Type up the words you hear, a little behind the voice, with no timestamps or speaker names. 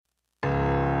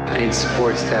I need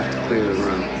support staff to clear the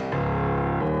room.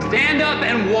 Stand up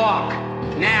and walk,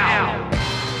 now.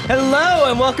 Hello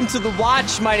and welcome to The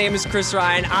Watch. My name is Chris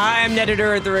Ryan. I'm an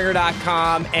editor at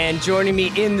TheRinger.com, and joining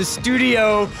me in the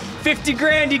studio, 50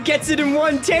 grand, he gets it in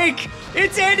one take.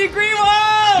 It's Andy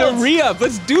Greenwald! The re-up,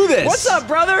 let's do this. What's up,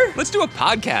 brother? Let's do a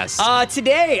podcast.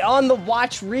 Today on The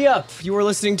Watch re-up, you are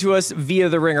listening to us via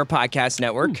the Ringer Podcast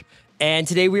Network, and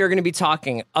today we are going to be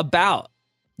talking about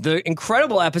the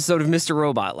incredible episode of Mr.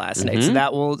 Robot last night, so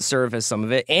that will serve as some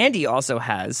of it. Andy also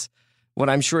has what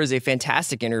I'm sure is a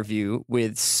fantastic interview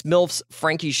with SMILF's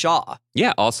Frankie Shaw.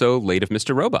 Yeah, also late of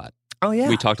Mr. Robot. Oh, yeah.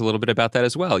 We talked a little bit about that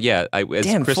as well. Yeah, as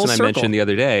Chris and I mentioned the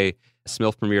other day,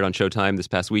 SMILF premiered on Showtime this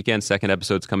past weekend. Second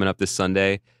episode's coming up this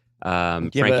Sunday.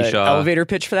 Frankie Shaw. Elevator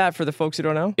pitch for that for the folks who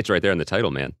don't know? It's right there in the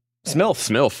title, man.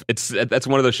 SMILF. That's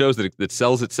one of those shows that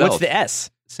sells itself. What's the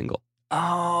S? Single.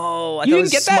 Oh, I You thought didn't it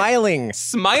was get that? smiling.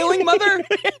 Smiling mother?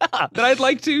 Yeah. That I'd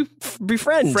like to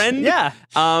Befriend. Yeah.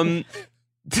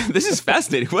 This is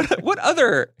fascinating. What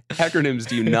other acronyms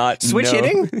do you not Switch know?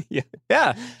 hitting?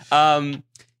 Yeah.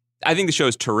 I think the show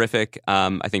is terrific.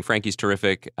 I think Frankie's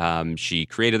terrific. She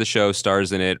created the show,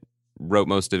 stars in it, wrote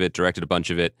most of it, directed a bunch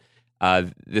of it.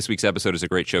 This week's episode is a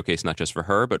great showcase, not just for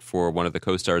her, but for one of the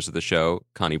co-stars of the show,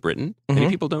 Connie Britton. Many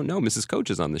people don't know Mrs.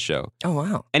 Coach is on the show. Oh,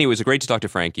 wow. Anyway, it was great to talk to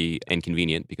Frankie, and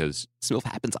convenient because SMILF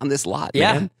happens on this lot,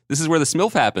 Yeah. man. This is where the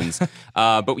SMILF happens.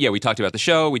 But yeah, we talked about the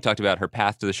show, we talked about her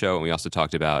path to the show, and we also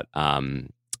talked about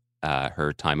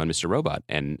her time on Mr. Robot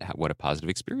and what a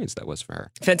positive experience that was for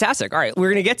her. Fantastic. All right, we're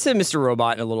going to get to Mr.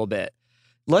 Robot in a little bit.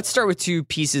 Let's start with two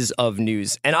pieces of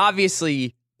news. And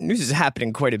obviously, news is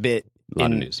happening quite a bit. A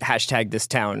lot of news. Hashtag this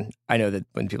town. I know that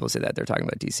when people say that, they're talking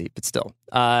about DC, but still.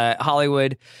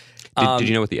 Hollywood. Did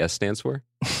you know what the S stands for?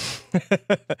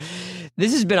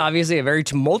 This has been obviously a very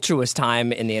tumultuous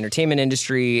time in the entertainment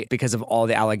industry because of all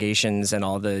the allegations and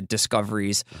all the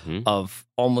discoveries of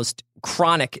almost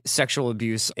chronic sexual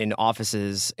abuse in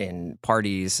offices, in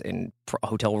parties, in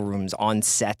hotel rooms, on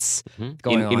sets,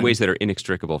 going on. In ways that are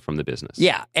inextricable from the business.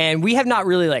 Yeah, and we have not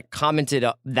really commented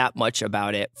that much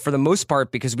about it for the most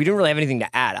part because we don't really have anything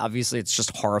to add. Obviously, it's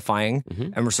just horrifying,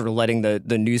 and we're sort of letting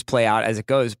the news play out as it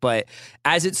goes. But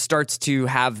as it starts to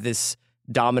have this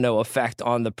domino effect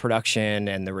on the production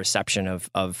and the reception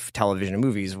of television and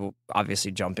movies, we'll obviously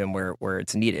jump in where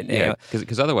it's needed. Yeah,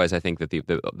 because otherwise I think that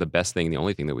the best thing, the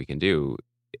only thing that we can do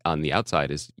on the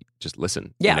outside is just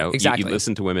listen. Yeah, exactly. You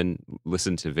listen to women,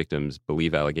 listen to victims,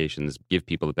 believe allegations, give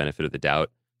people the benefit of the doubt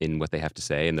in what they have to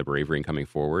say and the bravery in coming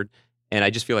forward. And I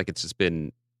just feel like it's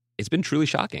been truly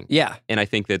shocking. Yeah. And I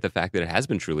think that the fact that it has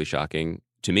been truly shocking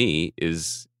to me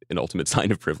is an ultimate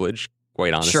sign of privilege,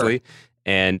 quite honestly. Sure.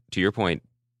 And to your point,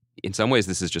 in some ways,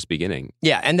 this is just beginning.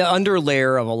 Yeah, and the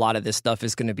underlayer of a lot of this stuff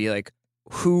is going to be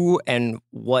who and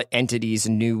what entities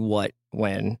knew what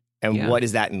when, and what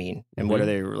does that mean, and what are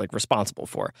they responsible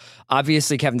for?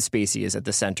 Obviously, Kevin Spacey is at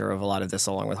the center of a lot of this,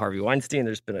 along with Harvey Weinstein.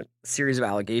 There's been a series of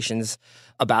allegations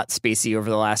about Spacey over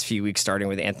the last few weeks, starting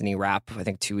with Anthony Rapp, I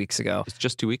think 2 weeks ago. It's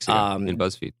just 2 weeks ago in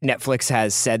BuzzFeed. Netflix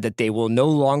has said that they will no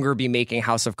longer be making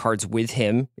House of Cards with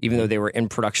him, even though they were in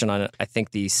production on, I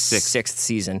think, the sixth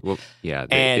season. Well, yeah,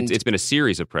 and it's been a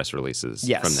series of press releases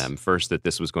from them. First, that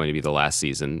this was going to be the last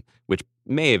season, which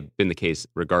may have been the case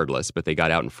regardless, but they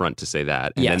got out in front to say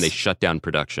that. And then they shut down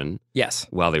production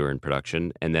while they were in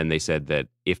production. And then they said that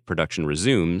if production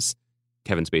resumes,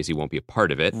 Kevin Spacey won't be a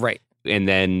part of it. Right. And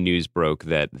then news broke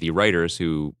that the writers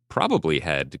who probably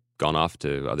had gone off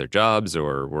to other jobs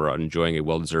or were enjoying a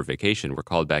well-deserved vacation were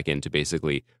called back in to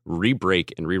basically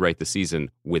re-break and rewrite the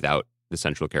season without the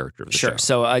central character of the show. Sure.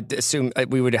 So I'd assume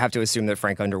we would have to assume that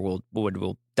Frank Underwood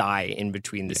will die in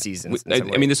between the seasons. I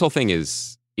mean, this whole thing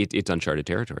is it's uncharted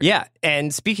territory. Yeah.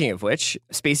 And speaking of which,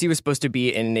 Spacey was supposed to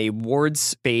be in a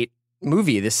awards bait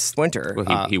movie this winter.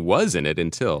 Well, he was in it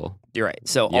until... You're right.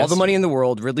 So All the Money in the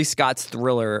World, Ridley Scott's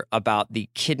thriller about the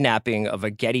kidnapping of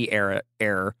a Getty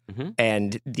heir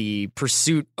and the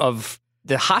pursuit of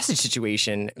the hostage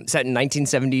situation set in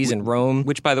 1970s in Rome.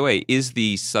 Which, by the way, is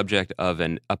the subject of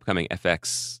an upcoming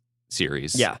FX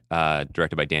series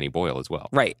directed by Danny Boyle as well.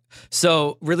 Right.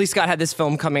 So Ridley Scott had this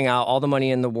film coming out, All the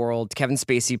Money in the World. Kevin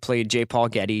Spacey played J. Paul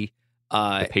Getty.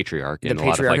 The patriarch. The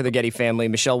patriarch of the Getty family.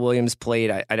 Michelle Williams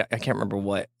played, I can't remember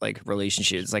what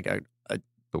relationship. It's like a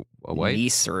wife?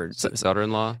 Niece or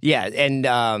daughter-in-law? Yeah, and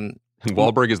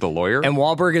Wahlberg is the lawyer? And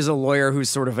Wahlberg is a lawyer who's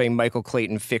sort of a Michael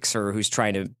Clayton fixer who's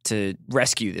trying to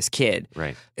rescue this kid.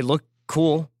 Right. It looked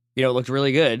cool. It looked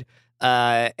really good.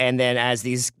 And then as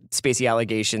these Spacey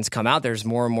allegations come out, there's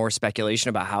more and more speculation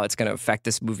about how it's going to affect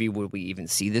this movie. Would we even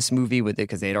see this movie with it?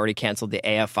 Because they had already canceled the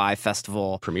AFI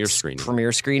Festival premiere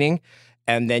screening.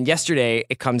 And then yesterday,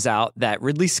 it comes out that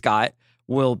Ridley Scott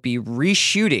will be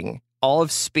reshooting all of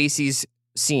Spacey's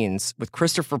scenes with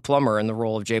Christopher Plummer in the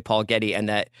role of J. Paul Getty, and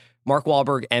that Mark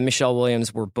Wahlberg and Michelle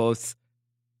Williams were both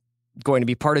going to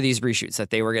be part of these reshoots.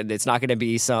 That it's not going to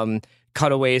be some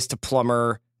cutaways to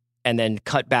Plummer and then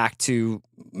cut back to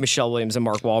Michelle Williams and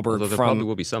Mark Wahlberg. Although there probably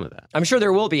will be some of that. I'm sure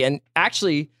there will be. And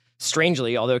actually,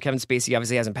 strangely, although Kevin Spacey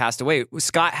obviously hasn't passed away,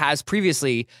 Scott has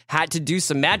previously had to do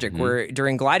some magic where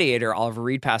during Gladiator, Oliver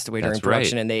Reed passed away during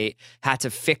production, and they had to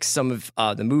fix some of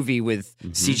the movie with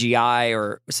CGI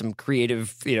or some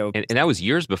creative, And that was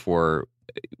years before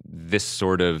this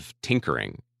sort of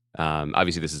tinkering.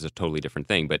 Obviously, this is a totally different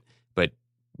thing, but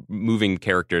moving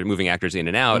actors in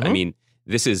and out, I mean,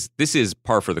 this is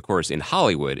par for the course in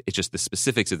Hollywood. It's just the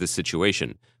specifics of this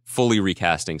situation, fully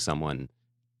recasting someone,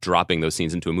 dropping those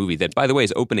scenes into a movie that, by the way,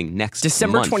 is opening next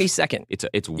December month. 22nd.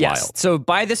 It's wild. Yes. So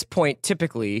by this point,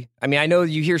 typically, I mean, I know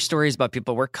you hear stories about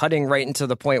people, we're cutting right into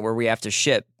the point where we have to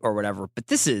ship or whatever, but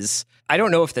I don't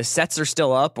know if the sets are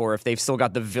still up or if they've still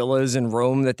got the villas in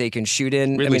Rome that they can shoot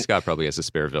in. Ridley Scott probably has a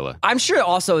spare villa. I'm sure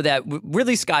also that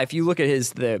Ridley Scott, if you look at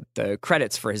the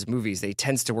credits for his movies, they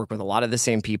tends to work with a lot of the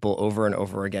same people over and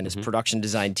over again, his production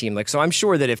design team. So I'm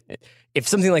sure that if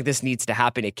something like this needs to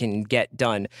happen, it can get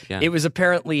done. Yeah. It was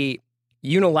apparently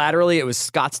unilaterally, it was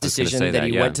Scott's decision that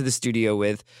he went to the studio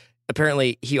with.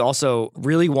 Apparently, he also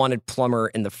really wanted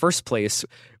Plummer in the first place,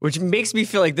 which makes me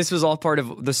feel like this was all part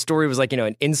of the story. Was like,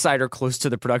 an insider close to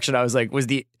the production. I was like, was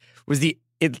the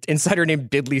insider named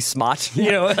Bidley Smott?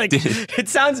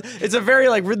 It's a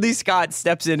very Ridley Scott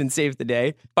steps in and saves the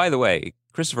day. By the way,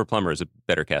 Christopher Plummer is a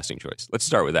better casting choice. Let's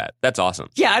start with that. That's awesome.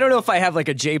 Yeah, I don't know if I have a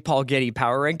J. Paul Getty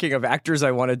power ranking of actors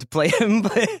I wanted to play him,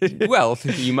 but well,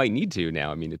 you might need to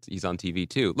now. I mean, he's on TV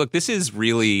too. Look, this is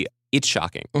really, it's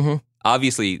shocking.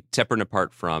 Obviously, separate and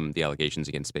apart from the allegations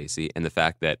against Spacey and the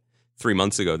fact that 3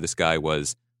 months ago this guy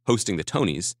was hosting the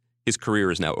Tonys, his career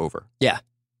is now over. Yeah.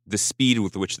 The speed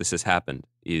with which this has happened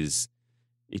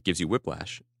it gives you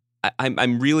whiplash.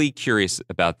 I'm really curious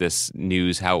about this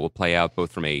news, how it will play out,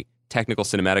 both from a technical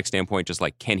cinematic standpoint, just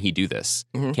can he do this?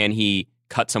 Can he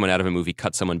cut someone out of a movie,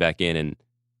 cut someone back in, and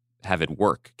have it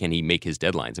work? Can he make his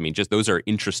deadlines? I mean, just those are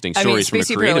interesting stories from a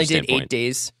Spacey creative apparently standpoint. did 8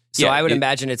 days. So I would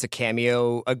imagine it's a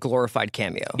cameo, a glorified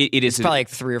cameo. It is probably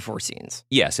 3 or 4 scenes.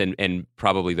 Yes, and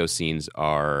probably those scenes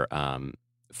are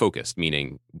focused,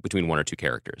 meaning between 1 or 2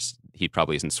 characters. He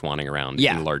probably isn't swanning around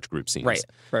in large group scenes.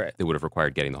 Right. That would have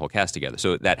required getting the whole cast together.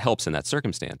 So that helps in that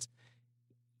circumstance.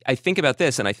 I think about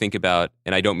this, and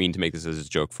and I don't mean to make this as a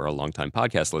joke for our longtime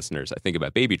podcast listeners. I think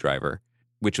about Baby Driver,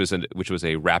 which was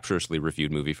a rapturously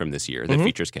reviewed movie from this year that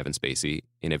features Kevin Spacey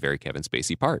in a very Kevin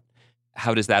Spacey part.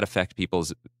 How does that affect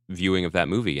people's viewing of that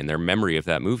movie and their memory of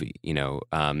that movie?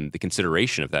 The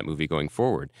consideration of that movie going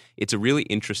forward. It's a really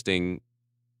interesting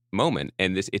moment,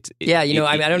 and I don't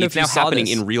know if you it's now saw happening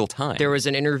this. in real time. There was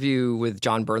an interview with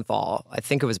John Bernthal. I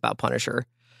think it was about Punisher,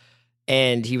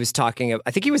 and he was talking.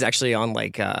 I think he was actually on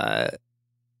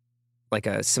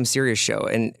some serious show,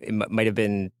 and it might have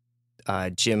been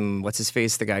Jim. What's his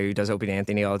face? The guy who does Opie and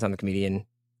Anthony all the time, the comedian.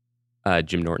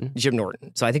 Jim Norton. Jim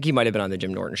Norton. So I think he might have been on the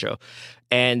Jim Norton show,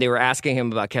 and they were asking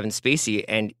him about Kevin Spacey,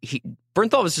 and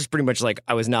Bernthal was just pretty much like,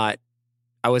 I wasn't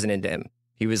into him.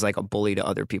 He was like a bully to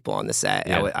other people on the set.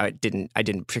 Yeah. I didn't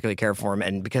particularly care for him,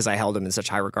 and because I held him in such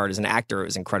high regard as an actor, it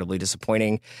was incredibly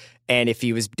disappointing. And if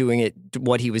he was doing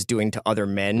what he was doing to other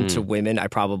men, to women, I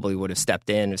probably would have stepped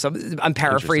in. So I'm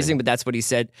paraphrasing, but that's what he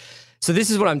said. So this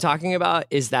is what I'm talking about: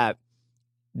 is that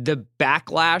the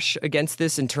backlash against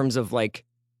this, in terms of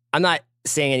I'm not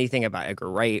saying anything about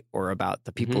Edgar Wright or about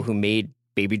the people who made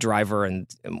Baby Driver and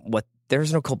what.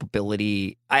 There's no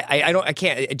culpability. I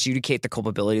can't adjudicate the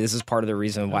culpability. This is part of the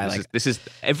reason why this is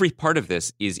every part of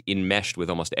this is enmeshed with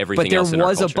almost everything else in But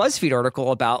our there was culture. a BuzzFeed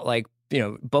article about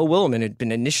Beau Willimon had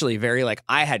been initially very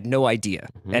I had no idea.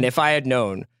 And if I had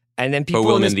known, and then people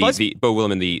Beau in this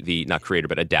Willimon, the not creator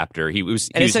but adapter. He was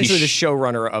essentially the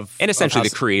showrunner of essentially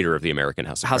the creator of the American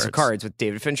House of Cards with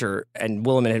David Fincher, and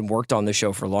Willimon had worked on the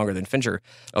show for longer than Fincher.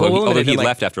 Although he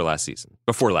left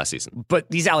before last season. But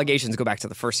these allegations go back to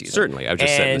the first season. Certainly, I've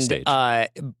just set the stage.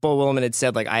 Beau Willimon had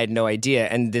said I had no idea,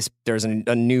 and there's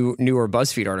a newer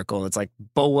BuzzFeed article. It's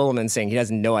Beau Willimon saying he has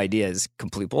no idea is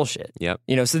complete bullshit. Yep.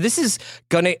 So this is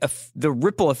the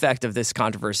ripple effect of this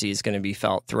controversy is going to be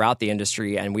felt throughout the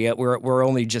industry, and we're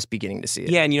only just beginning to see it.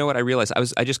 Yeah, and you know what? I realized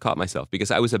I just caught myself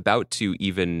because I was about to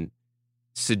even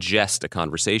suggest a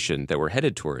conversation that we're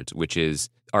headed towards, which is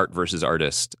art versus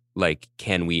artist.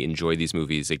 Can we enjoy these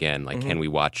movies again? Can we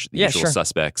watch The Usual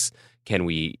Suspects? Can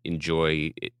we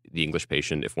enjoy The English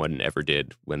Patient if one ever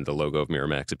did when the logo of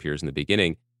Miramax appears in the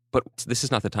beginning? But this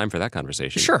is not the time for that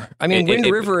conversation. Sure. I mean, Wind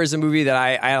River is a movie that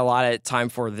I had a lot of time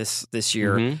for this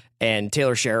year, and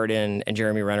Taylor Sheridan and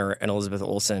Jeremy Renner and Elizabeth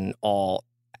Olsen all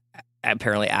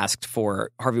apparently asked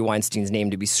for Harvey Weinstein's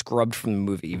name to be scrubbed from the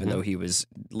movie, even though he was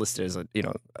listed as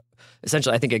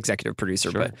essentially, I think, executive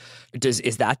producer. Sure. But is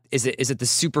it the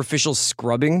superficial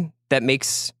scrubbing that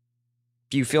makes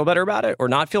you feel better about it or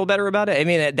not feel better about it? I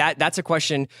mean, that's a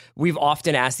question. We've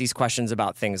often asked these questions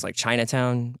about things like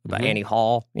Chinatown, about Annie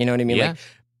Hall. You know what I mean? Yeah. Like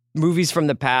movies from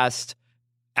the past,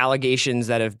 allegations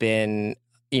that have been,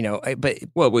 but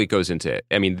well, it goes into.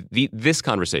 I mean, this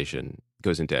conversation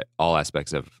goes into all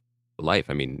aspects of life.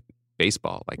 I mean,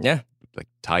 baseball, like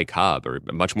Ty Cobb, or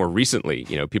much more recently,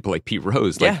 people like Pete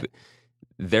Rose. Like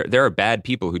there are bad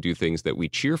people who do things that we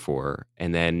cheer for,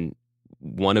 and then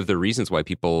one of the reasons why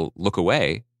people look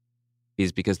away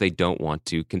is because they don't want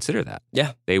to consider that.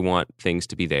 Yeah. They want things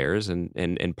to be theirs,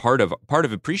 and part of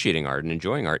appreciating art and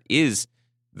enjoying art is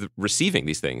receiving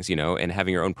these things, and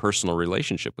having your own personal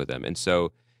relationship with them. And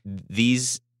so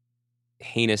these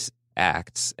heinous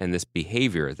acts and this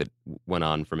behavior that went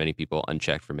on for many people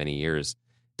unchecked for many years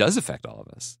does affect all of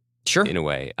us. Sure. In a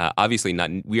way. Obviously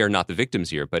we are not the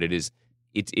victims here, but it's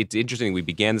interesting. We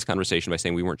began this conversation by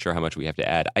saying we weren't sure how much we have to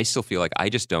add. I still feel like I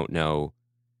just don't know.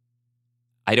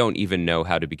 I don't even know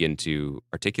how to begin to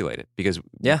articulate it because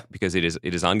it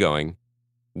is ongoing.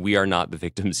 We are not the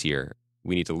victims here.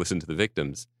 We need to listen to the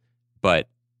victims, but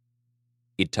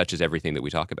it touches everything that we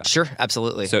talk about. Sure,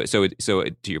 absolutely. So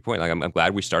to your point, like I'm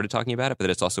glad we started talking about it, but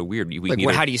it's also weird.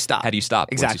 How do you stop? How do you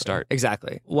stop exactly. once you start?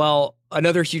 Exactly. Well,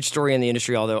 another huge story in the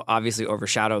industry, although obviously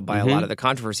overshadowed by a lot of the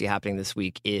controversy happening this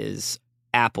week, is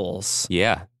Apple's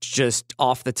just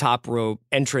off the top rope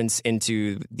entrance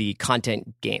into the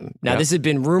content game. Now, this has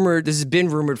been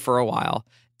rumored for a while,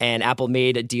 and Apple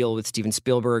made a deal with Steven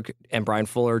Spielberg and Brian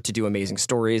Fuller to do Amazing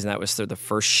Stories, and that was the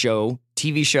first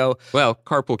TV show. Well,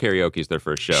 Carpool Karaoke is their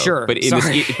first show. Sure, but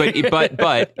Carpool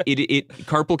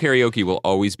Karaoke will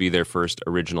always be their first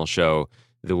original show.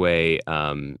 The way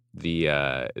the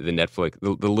Netflix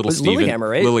the little Steven Lilyhammer,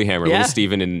 right? Lilyhammer, little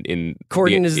Steven in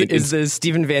Corden is the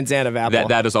Steven Van Zandt of Apple.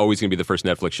 That is always going to be the first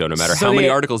Netflix show, no matter how many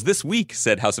articles this week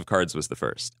said House of Cards was the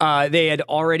first. They had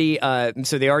already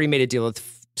they already made a deal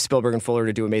with Spielberg and Fuller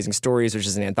to do Amazing Stories, which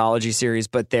is an anthology series,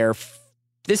 but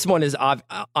this one is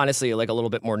honestly like a little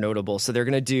bit more notable. So they're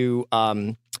going to do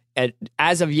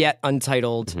as of yet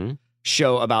untitled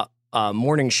show about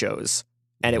morning shows.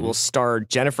 And it will star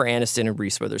Jennifer Aniston and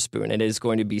Reese Witherspoon. And it is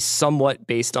going to be somewhat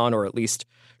based on, or at least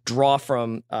draw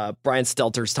from, Brian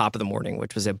Stelter's Top of the Morning,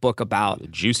 which was a book about... A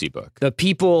juicy book. The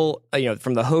people,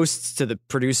 from the hosts to the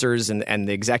producers and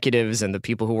the executives and the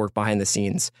people who work behind the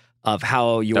scenes of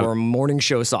how your morning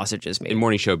show sausage is made. And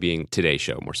morning show being Today's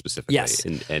Show, more specifically. Yes.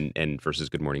 And versus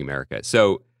Good Morning America.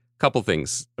 So, a couple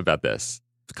things about this.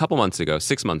 A couple months ago,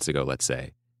 6 months ago, let's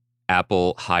say,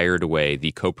 Apple hired away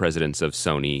the co-presidents of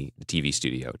Sony, the TV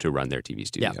studio, to run their TV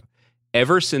studio. Yep.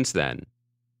 Ever since then,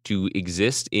 to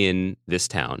exist in this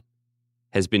town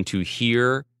has been to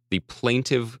hear the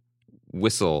plaintive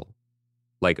whistle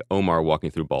like Omar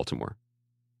walking through Baltimore.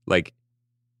 Like,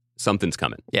 something's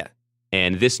coming. Yeah.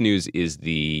 And this news is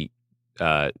the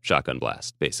shotgun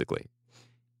blast, basically.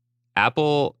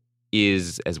 Apple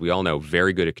is, as we all know,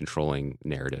 very good at controlling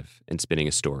narrative and spinning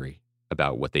a story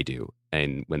about what they do.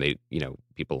 And when they,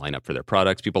 people line up for their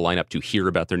products, people line up to hear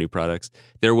about their new products.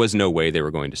 There was no way they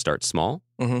were going to start small.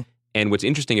 Mm-hmm. And what's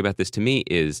interesting about this to me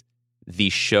is the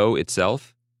show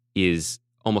itself is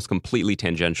almost completely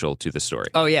tangential to the story.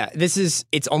 Oh, yeah.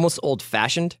 It's almost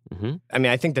old-fashioned. Mm-hmm. I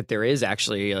mean, I think that there is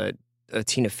actually a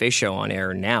Tina Fey show on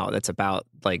air now that's about,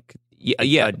 like,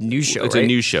 a news show, It's right? a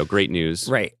news show, great news.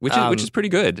 Right. Which is pretty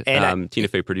good. And Tina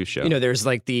Fey produced show. There's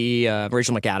like the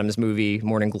Rachel McAdams movie,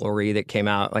 Morning Glory, that came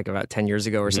out like about 10 years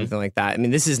ago or something like that. I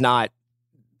mean,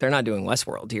 they're not doing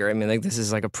Westworld here. I mean, like, this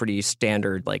is like a pretty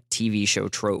standard like TV show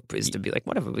trope is to be like,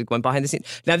 whatever, we went behind the scenes.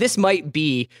 Now, this might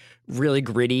be really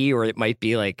gritty, or it might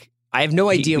be like, I have no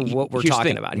idea what we're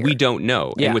talking about here. We don't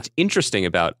know. Yeah. And what's interesting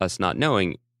about us not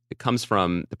knowing, it comes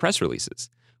from the press releases,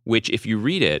 which if you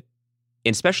read it,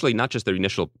 and especially not just the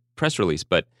initial press release,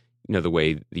 but the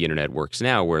way the internet works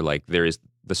now, where like there is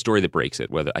the story that breaks it,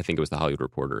 whether I think it was the Hollywood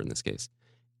Reporter in this case,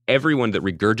 everyone that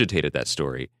regurgitated that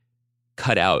story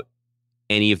cut out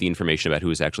any of the information about who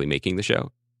was actually making the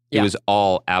show. It was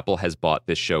all Apple has bought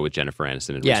this show with Jennifer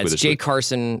Aniston and Reese Witherspoon. It's Jay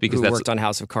Carson, who worked on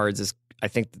House of Cards, is I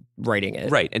think writing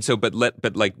it. Right. And so but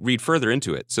read further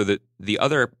into it. So that the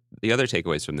other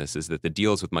takeaways from this is that the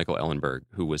deals with Michael Ellenberg,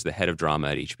 who was the head of drama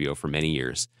at HBO for many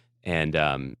years and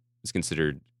is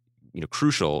considered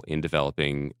crucial in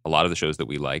developing a lot of the shows that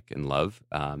we like and love.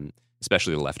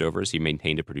 especially The Leftovers. He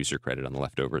maintained a producer credit on The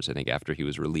Leftovers, I think, after he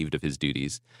was relieved of his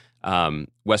duties.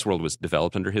 Westworld was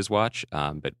developed under his watch,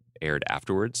 but aired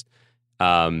afterwards.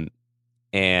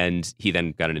 And he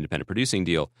then got an independent producing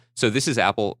deal. So this is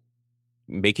Apple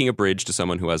making a bridge to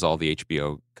someone who has all the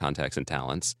HBO contacts and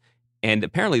talents. And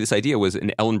apparently this idea was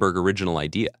an Ellenberg original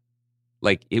idea.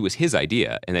 Like, it was his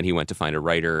idea, and then he went to find a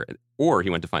writer, or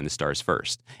he went to find the stars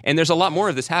first. And there's a lot more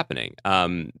of this happening.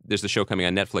 There's the show coming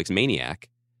on Netflix, Maniac,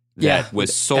 that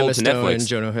was sold Emma to Stone, Netflix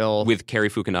Jonah Hill. with Cary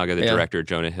Fukunaga, the director,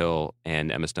 Jonah Hill,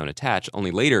 and Emma Stone attached. Only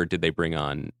later did they bring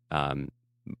on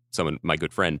someone, my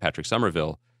good friend, Patrick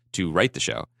Somerville, to write the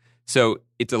show. So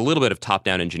it's a little bit of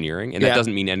top-down engineering, and that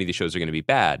doesn't mean any of these shows are going to be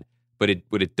bad, but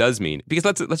what it does mean, because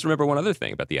let's remember one other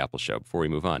thing about the Apple show before we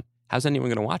move on. How's anyone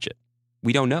going to watch it?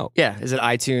 We don't know. Yeah. Is it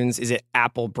iTunes? Is it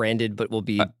Apple branded but will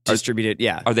be distributed?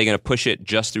 Yeah. Are they going to push it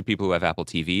just through people who have Apple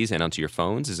TVs and onto your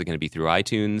phones? Is it going to be through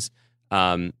iTunes?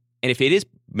 And if it is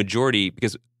majority,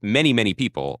 because many, many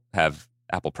people have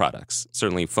Apple products,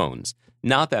 certainly phones,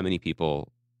 not that many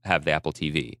people have the Apple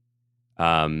TV.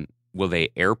 Will they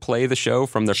AirPlay the show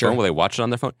from their phone? Will they watch it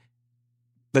on their phone?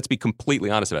 Let's be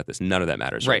completely honest about this. None of that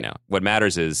matters right now. What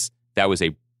matters is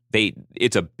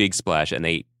it's a big splash, and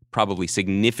they probably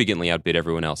significantly outbid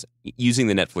everyone else using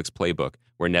the Netflix playbook,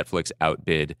 where Netflix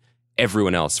outbid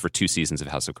everyone else for 2 seasons of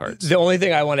House of Cards. The only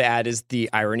thing I want to add is the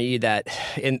irony that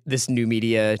in this new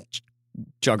media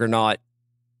juggernaut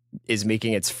is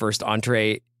making its first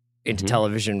entree into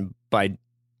television by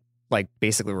like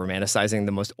basically romanticizing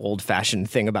the most old-fashioned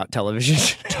thing about television.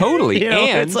 Totally.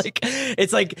 And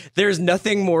it's like there's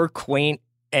nothing more quaint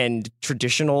and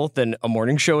traditional than a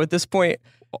morning show at this point.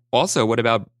 Also, what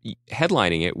about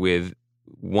headlining it with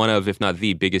one of, if not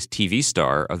the biggest TV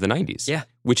star of the 90s? Yeah.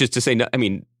 Which is to say, I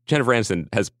mean, Jennifer Aniston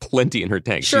has plenty in her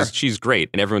tank. Sure. She's great,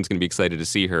 and everyone's going to be excited to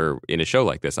see her in a show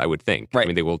like this, I would think. Right. I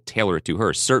mean, they will tailor it to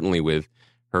her, certainly with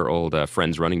her old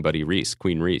Friends running buddy,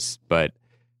 Queen Reese. But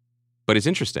it's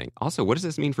interesting. Also, what does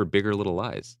this mean for Big or Little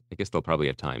Lies? I guess they'll probably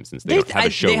have time since they don't have a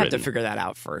show They have written. to figure that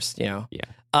out first, you know?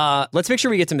 Yeah. Let's make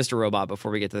sure we get to Mr. Robot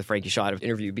before we get to the Frankie Shaw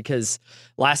interview, because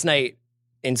last night,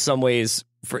 in some ways,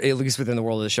 for at least within the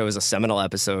world of the show, is a seminal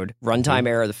episode. Runtime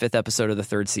era, the 5th episode of the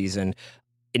 3rd season.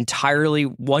 Entirely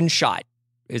one shot.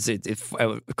 It's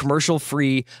commercial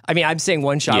free. I mean, I'm saying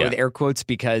one shot with air quotes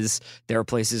because there are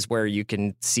places where you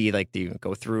can see, like, you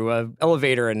go through a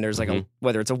elevator and there's like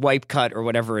whether it's a wipe cut or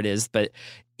whatever it is. But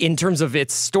in terms of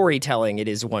its storytelling, it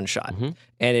is one shot.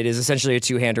 And it is essentially a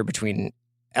two-hander between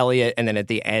Elliot, and then at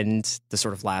the end, the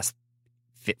sort of last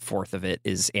fourth of it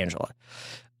is Angela.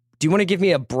 Do you want to give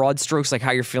me a broad strokes, like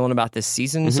how you're feeling about this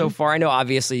season so far? I know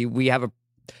obviously you have a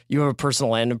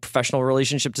personal and a professional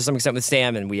relationship to some extent with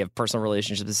Sam, and we have personal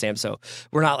relationships with Sam, so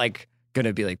we're not like going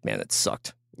to be like, man, that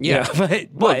sucked. Yeah. You know?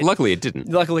 But luckily it didn't.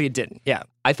 Luckily it didn't. Yeah.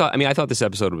 I thought this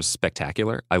episode was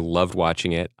spectacular. I loved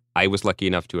watching it. I was lucky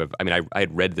enough to have, I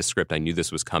had read the script. I knew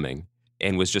this was coming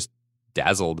and was just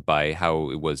dazzled by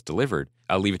how it was delivered.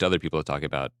 I'll leave it to other people to talk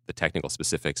about the technical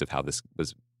specifics of how this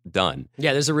was done.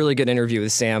 Yeah, there's a really good interview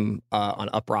with Sam on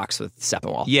Up Rocks with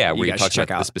Sepinwall. Yeah, where you talk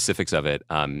about the specifics of it,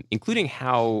 including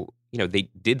how they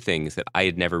did things that I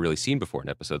had never really seen before in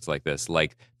episodes like this,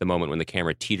 like the moment when the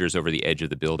camera teeters over the edge of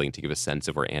the building to give a sense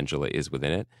of where Angela is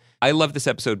within it. I love this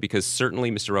episode because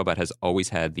certainly Mr. Robot has always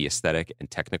had the aesthetic and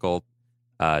technical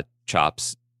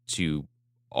chops to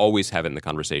always have it in the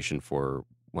conversation for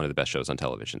one of the best shows on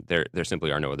television. There simply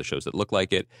are no other shows that look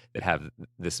like it, that have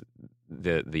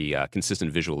the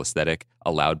consistent visual aesthetic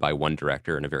allowed by one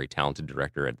director, and a very talented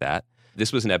director at that.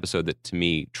 This was an episode that, to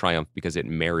me, triumphed because it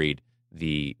married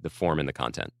the form and the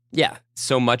content. Yeah.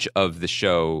 So much of the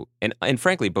show, and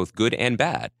frankly, both good and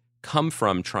bad, come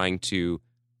from trying to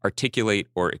articulate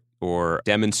or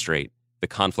demonstrate the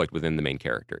conflict within the main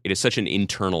character. It is such an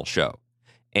internal show.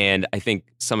 And I think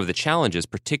some of the challenges,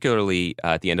 particularly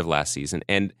at the end of last season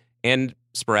and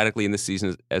sporadically in this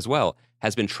season as well,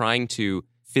 has been trying to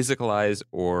physicalize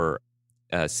or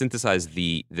synthesize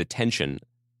the tension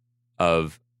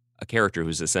of a character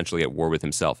who's essentially at war with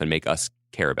himself and make us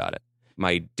care about it.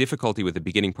 My difficulty with the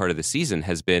beginning part of the season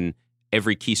has been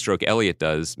every keystroke Elliot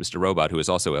does, Mr. Robot, who is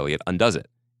also Elliot, undoes it.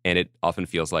 And it often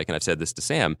feels like, and I've said this to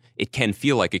Sam, it can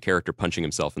feel like a character punching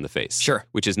himself in the face. Sure.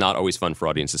 Which is not always fun for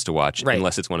audiences to watch, right,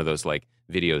 unless it's one of those like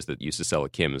videos that used to sell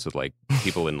at Kim's with like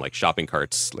people in like shopping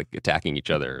carts like attacking each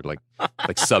other, like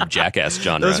sub-Jackass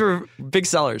genre. Those were big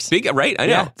sellers. Big, right? I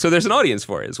know. Yeah. So there's an audience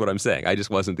for it, is what I'm saying. I just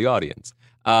wasn't the audience.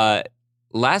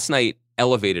 Last night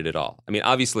elevated it all. I mean,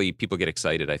 obviously people get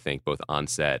excited, I think, both on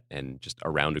set and just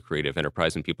around a creative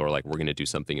enterprise when people are like, we're going to do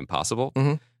something impossible.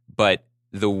 Mm-hmm. But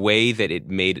the way that it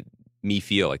made me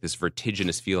feel, like this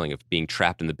vertiginous feeling of being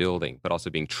trapped in the building, but also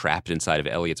being trapped inside of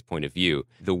Elliot's point of view.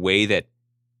 The way that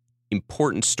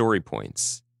important story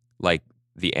points, like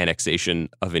the annexation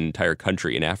of an entire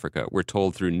country in Africa, were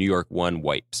told through New York One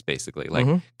wipes, basically. Like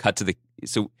cut to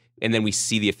and then we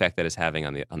see the effect that is having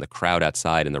on the crowd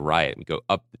outside and the riot. We go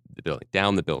up the building,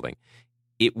 down the building.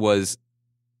 It was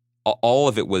all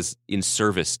of it was in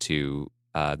service to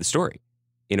the story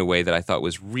in a way that I thought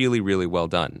was really, really well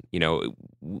done. You know,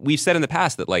 we've said in the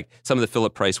past that like some of the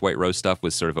Philip Price White Rose stuff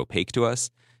was sort of opaque to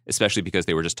us, especially because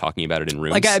they were just talking about it in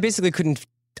rooms. Like I basically couldn't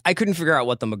figure out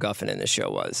what the MacGuffin in this show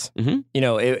was. You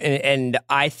know, and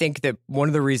I think that one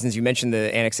of the reasons you mentioned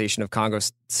the annexation of Congo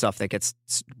stuff that gets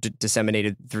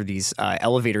disseminated through these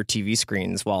elevator TV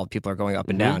screens while people are going up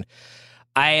and down.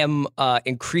 I am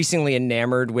increasingly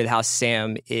enamored with how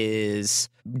Sam is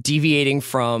deviating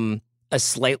from a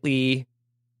slightly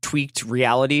tweaked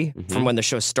reality from when the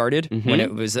show started, when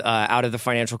it was out of the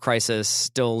financial crisis,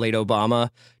 still late Obama,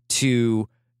 to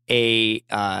a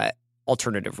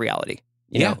alternative reality.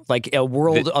 You know, like a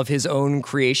world of his own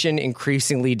creation,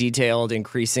 increasingly detailed,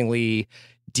 increasingly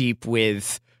deep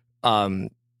with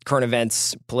current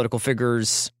events, political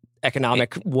figures,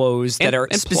 economic woes that are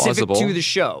specific to the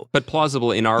show. But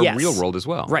plausible in our real world as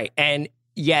well. Right. And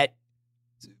yet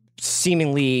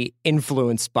seemingly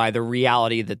influenced by the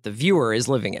reality that the viewer is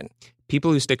living in.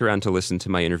 People who stick around to listen to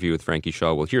my interview with Frankie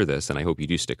Shaw will hear this, and I hope you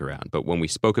do stick around. But when we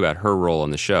spoke about her role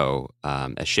on the show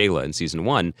as Shayla in season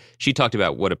 1, she talked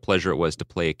about what a pleasure it was to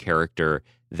play a character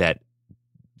that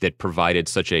provided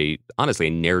such honestly,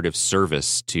 a narrative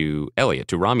service to Elliot,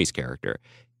 to Rami's character,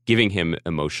 giving him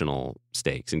emotional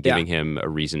stakes and giving him a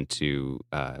reason to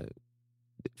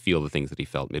feel the things that he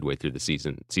felt midway through the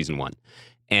season 1.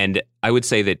 And I would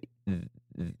say that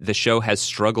the show has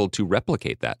struggled to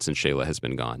replicate that since Shayla has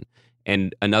been gone.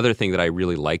 And another thing that I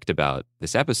really liked about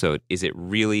this episode is it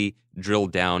really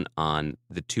drilled down on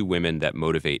the two women that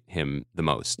motivate him the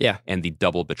most and the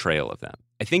double betrayal of them.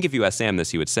 I think if you ask Sam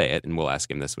this, he would say it, and we'll ask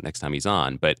him this next time he's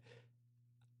on. But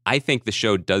I think the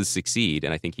show does succeed,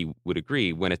 and I think he would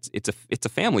agree, when it's a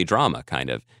family drama, kind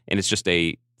of. And it's just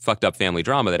a fucked up family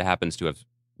drama that happens to have,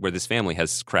 where this family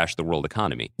has crashed the world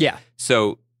economy. Yeah.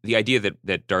 So the idea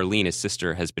that Darlene, his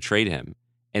sister, has betrayed him,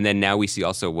 and then now we see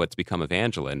also what's become of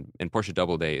Angela, and Portia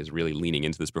Doubleday is really leaning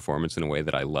into this performance in a way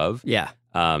that I love. Yeah.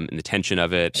 And the tension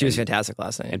of it. She was fantastic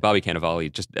last night. And Bobby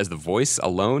Cannavale, just as the voice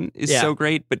alone, is so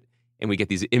great. And we get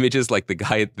these images like the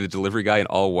delivery guy in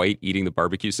all white eating the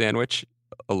barbecue sandwich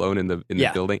alone in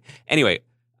the building. Anyway,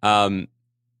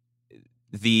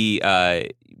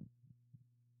 the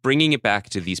bringing it back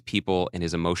to these people and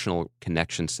his emotional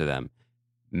connections to them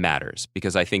matters,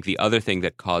 because I think the other thing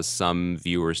that caused some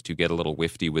viewers to get a little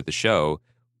whiffy with the show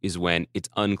is when it's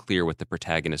unclear what the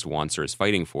protagonist wants or is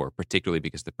fighting for, particularly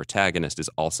because the protagonist is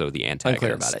also the antagonist.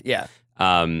 Unclear about it,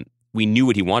 yeah. We knew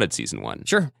what he wanted season 1.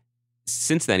 Sure.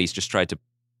 Since then, he's just tried to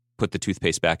put the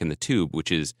toothpaste back in the tube, which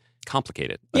is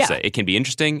complicated. Let's say it can be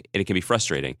interesting and it can be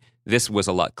frustrating. This was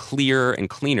a lot clearer and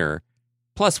cleaner.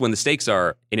 Plus, when the stakes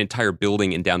are an entire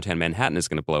building in downtown Manhattan is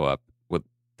going to blow up,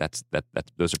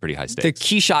 those are pretty high stakes. The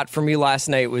key shot for me last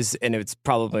night was, and it's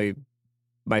probably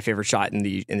my favorite shot in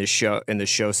the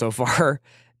show so far,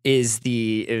 is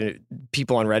the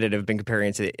people on Reddit have been comparing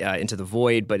it to Into the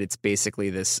Void, but it's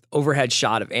basically this overhead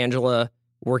shot of Angela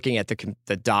working at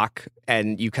the dock,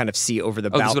 and you kind of see over the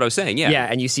balcony. That's what I was saying, yeah,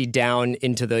 and you see down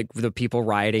into the people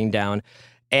rioting down,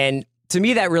 and to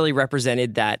me that really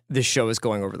represented that this show is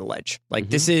going over the ledge. Like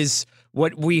this is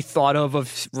what we thought of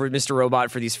Mr.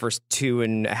 Robot for these first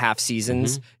 2.5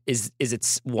 seasons is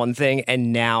it's one thing,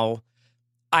 and now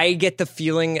I get the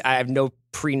feeling, I have no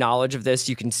pre-knowledge of this.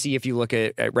 You can see if you look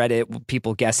at Reddit,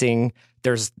 people guessing.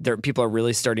 People are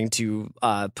really starting to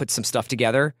put some stuff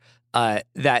together.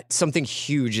 That something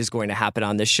huge is going to happen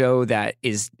on this show that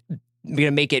is going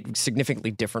to make it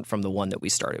significantly different from the one that we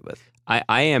started with.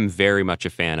 I am very much a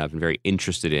fan of and very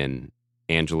interested in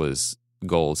Angela's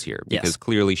goals here, because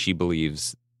clearly she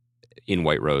believes in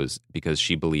White Rose, because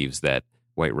she believes that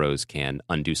White Rose can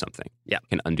undo something,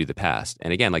 can undo the past.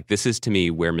 And again, like, this is to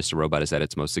me where Mr. Robot is at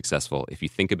its most successful. If you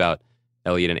think about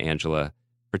Elliot and Angela,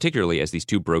 particularly as these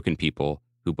two broken people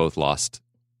who both lost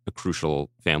a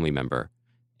crucial family member,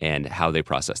 and how they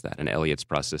process that. And Elliot's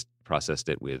processed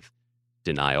it with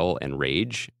denial and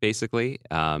rage, basically,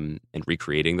 and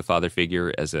recreating the father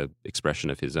figure as an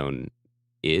expression of his own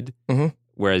id.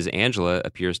 Whereas Angela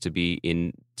appears to be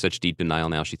in such deep denial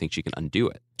now, she thinks she can undo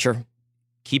it. Sure.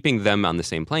 Keeping them on the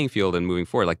same playing field and moving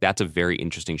forward, like, that's a very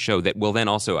interesting show that will then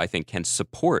also, I think, can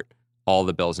support all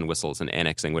the bells and whistles and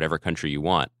annexing whatever country you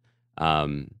want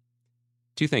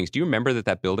to two things. Do you remember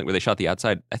that building where they shot the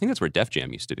outside? I think that's where Def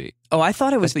Jam used to be. Oh, I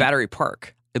thought it was Battery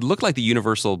Park. It looked like the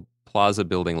Universal Plaza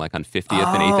building, like on 50th and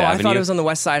 8th Avenue. I thought it was on the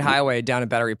West Side Highway down at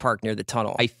Battery Park near the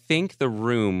tunnel. I think the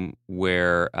room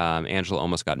where Angela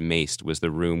almost got maced was the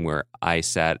room where I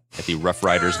sat at the Rough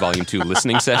Riders Volume 2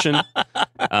 listening session,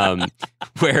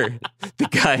 where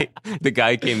the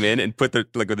guy came in and put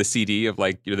with a CD of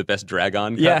the best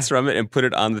Drag-On cuts from it and put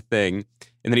it on the thing.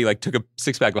 And then he took a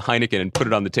 6-pack of Heineken and put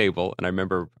it on the table. And I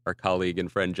remember our colleague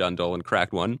and friend John Dolan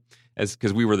cracked one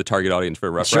because we were the target audience for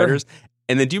Rough Riders.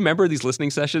 And then do you remember these listening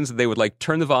sessions? They would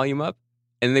turn the volume up,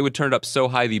 and they would turn it up so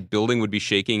high the building would be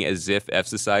shaking as if F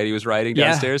Society was riding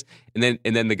downstairs. And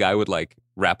then the guy would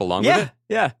rap along with it.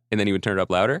 Yeah. And then he would turn it up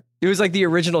louder. It was like the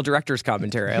original director's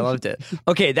commentary. I loved it.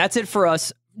 Okay, that's it for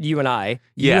us, you and I.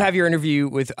 You have your interview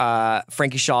with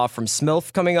Frankie Shaw from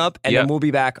SMILF coming up, and then we'll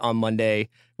be back on Monday.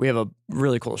 We have a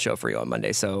really cool show for you on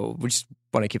Monday, so we just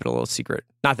want to keep it a little secret.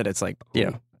 Not that it's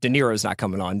De Niro's not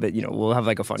coming on, but we'll have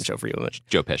a fun show for you.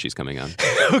 Joe Pesci's coming on.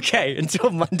 Okay,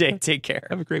 until Monday, take care.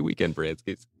 Have a great weekend,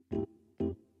 Bradskis.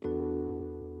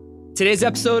 Today's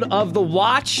episode of The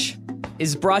Watch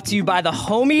is brought to you by the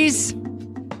homies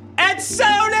at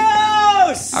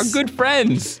Sonos! Our good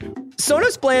friends.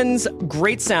 Sonos blends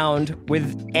great sound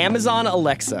with Amazon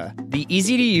Alexa, the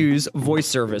easy-to-use voice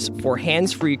service for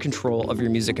hands-free control of your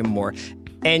music and more.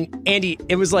 And Andy,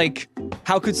 it was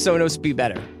how could Sonos be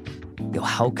better?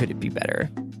 How could it be better?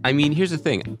 I mean, here's the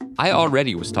thing. I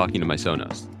already was talking to my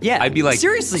Sonos. Yeah. I'd be like,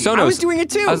 seriously, Sonos, I was doing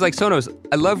it too. I was like, Sonos,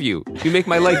 I love you. You make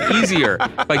my life easier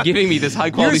by giving me this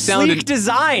high-quality sound. Your sleek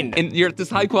design. And you're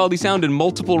this high-quality sound in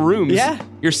multiple rooms. Yeah.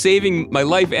 You're saving my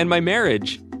life and my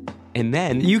marriage. And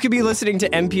then you could be listening to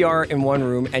NPR in one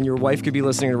room, and your wife could be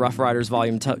listening to Rough Riders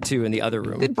Volume 2 in the other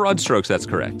room. In broad strokes, that's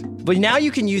correct. But now you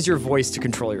can use your voice to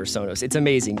control your Sonos. It's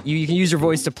amazing. You can use your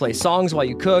voice to play songs while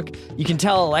you cook. You can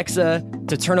tell Alexa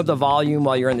to turn up the volume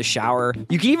while you're in the shower.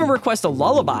 You can even request a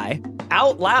lullaby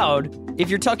out loud if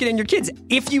you're tucking in your kids,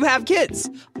 if you have kids.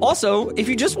 Also, if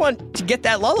you just want to get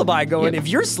that lullaby going, if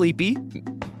you're sleepy,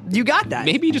 you got that.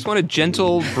 Maybe you just want a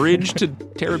gentle bridge to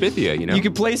Terabithia, You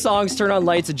can play songs, turn on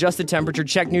lights, adjust the temperature,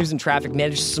 check news and traffic,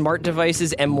 manage smart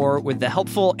devices, and more with the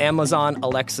helpful Amazon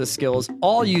Alexa skills,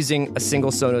 all using a single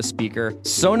Sonos speaker.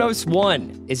 Sonos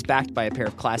One is backed by a pair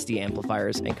of Class D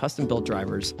amplifiers and custom-built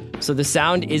drivers, so the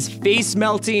sound is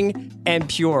face-melting and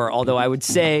pure, although I would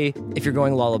say, if you're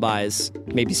going lullabies,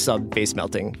 maybe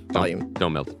sub-face-melting volume.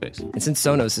 Don't melt the face. And since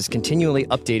Sonos is continually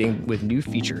updating with new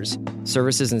features,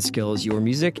 services, and skills, your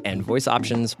music and voice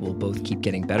options will both keep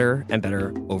getting better and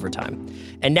better over time.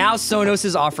 And now Sonos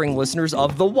is offering listeners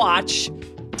of The Watch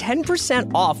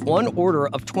 10% off one order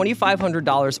of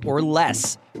 $2,500 or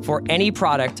less for any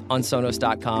product on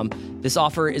Sonos.com. This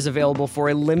offer is available for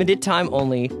a limited time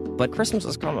only, but Christmas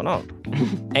is coming up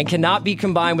and cannot be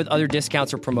combined with other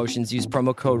discounts or promotions. Use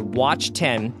promo code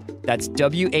WATCH10, that's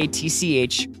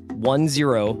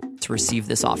WATCH10, to receive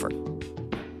this offer.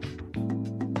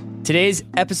 Today's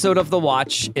episode of The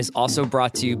Watch is also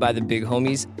brought to you by the big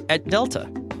homies at Delta.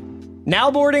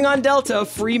 Now boarding on Delta,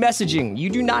 free messaging.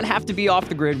 You do not have to be off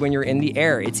the grid when you're in the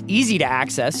air. It's easy to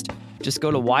access. Just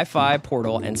go to Wi-Fi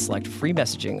portal and select free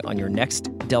messaging on your next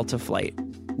Delta flight.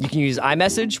 You can use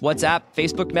iMessage, WhatsApp,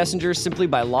 Facebook Messenger simply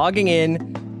by logging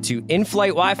in to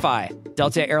in-flight Wi-Fi.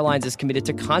 Delta Airlines is committed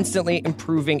to constantly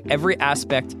improving every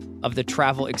aspect of the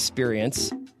travel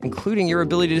experience, including your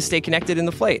ability to stay connected in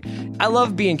the flight. I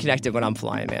love being connected when I'm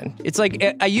flying, man. It's like,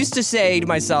 I used to say to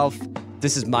myself,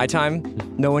 this is my time,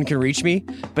 no one can reach me.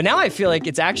 But now I feel like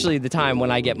it's actually the time when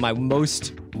I get my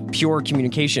most pure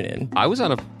communication in. I was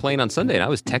on a plane on Sunday and I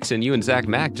was texting you and Zach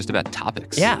Mack just about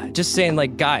topics. Yeah, just saying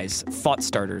guys, thought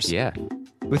starters. Yeah.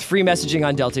 With free messaging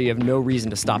on Delta, you have no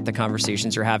reason to stop the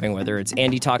conversations you're having, whether it's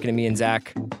Andy talking to me and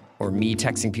Zach or me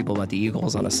texting people about the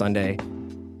Eagles on a Sunday.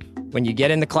 When you get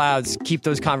in the clouds, keep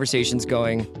those conversations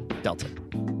going. Delta.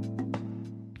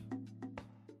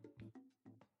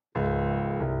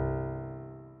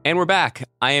 And we're back.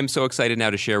 I am so excited now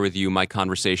to share with you my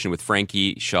conversation with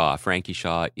Frankie Shaw. Frankie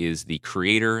Shaw is the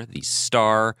creator, the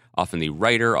star, often the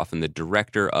writer, often the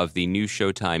director of the new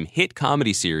Showtime hit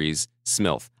comedy series,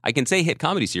 SMILF. I can say hit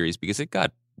comedy series because it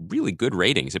got really good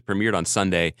ratings. It premiered on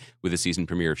Sunday with the season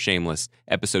premiere of Shameless.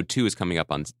 Episode 2 is coming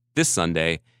up on this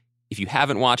Sunday. If you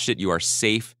haven't watched it, you are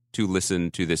safe to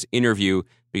listen to this interview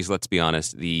because, let's be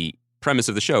honest, the premise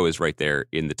of the show is right there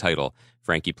in the title.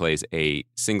 Frankie plays a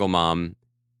single mom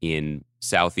in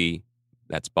Southie,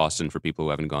 that's Boston for people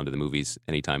who haven't gone to the movies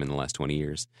anytime in the last 20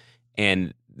 years.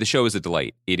 And the show is a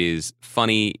delight. It is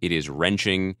funny. It is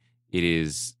wrenching. It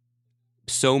is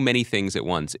so many things at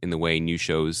once in the way new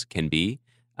shows can be.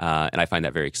 And I find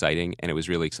that very exciting. And it was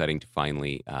really exciting to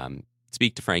finally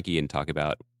speak to Frankie and talk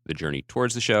about the journey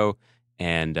towards the show,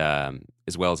 and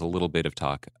as well as a little bit of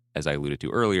talk, as I alluded to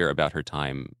earlier, about her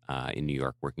time in New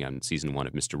York working on season 1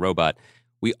 of Mr. Robot.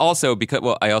 I also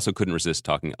couldn't resist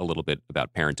talking a little bit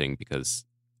about parenting, because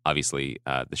obviously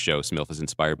the show SMILF is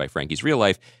inspired by Frankie's real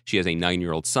life. She has a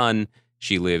 9-year-old son.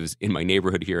 She lives in my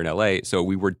neighborhood here in LA. So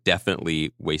we were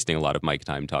definitely wasting a lot of mic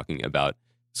time talking about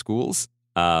schools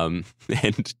and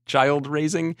child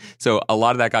raising. So a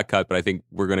lot of that got cut, but I think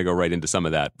we're going to go right into some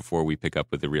of that before we pick up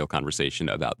with the real conversation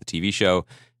about the TV show.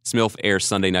 SMILF airs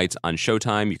Sunday nights on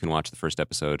Showtime. You can watch the first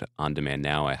episode on demand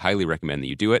now. I highly recommend that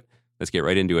you do it. Let's get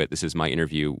right into it. This is my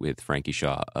interview with Frankie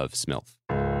Shaw of SMILF.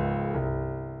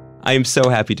 I am so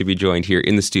happy to be joined here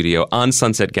in the studio on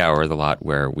Sunset Gower, the lot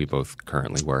where we both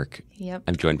currently work. Yep.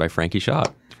 I'm joined by Frankie Shaw.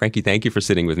 Frankie, thank you for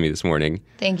sitting with me this morning.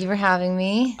 Thank you for having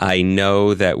me. I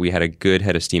know that we had a good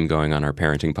head of steam going on our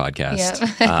parenting podcast,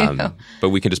 Yep. But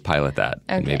we can just pilot that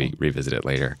and Okay. maybe revisit it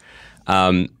later.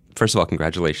 First of all,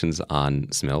 congratulations on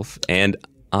SMILF and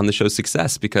on the show's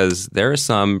success, because there are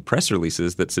some press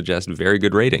releases that suggest very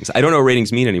good ratings. I don't know what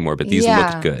ratings mean anymore, but these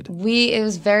looked good. It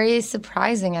was very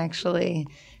surprising, actually,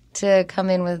 to come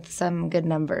in with some good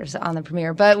numbers on the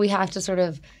premiere. But we have to sort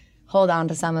of hold on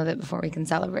to some of it before we can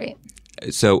celebrate.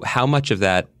 So how much of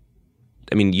that,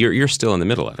 I mean, you're still in the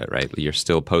middle of it, right? You're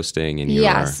still posting and you're...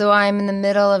 Yeah, so I'm in the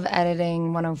middle of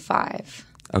editing 105.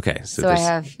 Okay. So I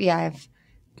have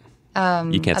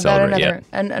you can't about celebrate yet.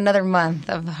 another month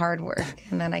of hard work,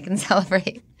 and then I can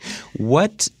celebrate. One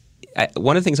of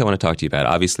the things I want to talk to you about,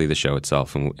 obviously the show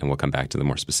itself, and we'll come back to the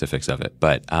more specifics of it,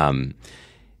 but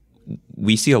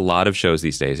we see a lot of shows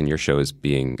these days, and your show is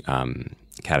being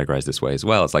categorized this way as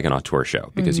well. It's like an auteur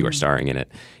show, because you are starring in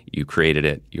it. You created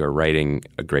it. You're writing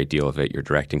a great deal of it. You're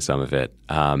directing some of it.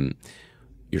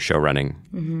 You're show running.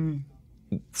 Mm-hmm.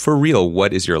 For real,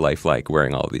 what is your life like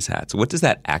wearing all of these hats? What does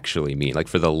that actually mean? Like,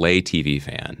 for the lay TV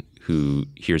fan who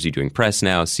hears you doing press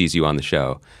now, sees you on the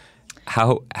show,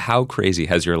 how crazy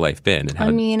has your life been?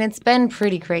 And It's been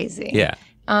pretty crazy. Yeah.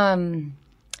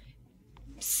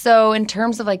 So in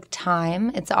terms of like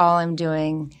time, it's all I'm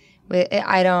doing.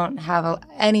 I don't have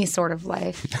any sort of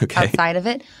life outside of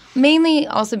it. Mainly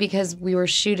also because we were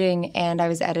shooting and I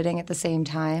was editing at the same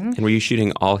time. And were you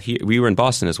shooting all here? We were in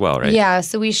Boston as well, right? Yeah,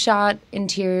 so we shot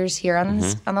interiors here on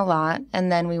the lot, and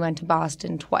then we went to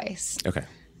Boston twice. Okay.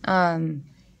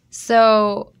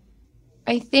 So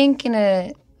I think in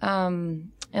a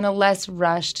less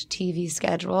rushed TV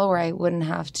schedule where I wouldn't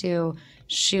have to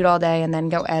shoot all day and then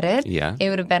go edit, it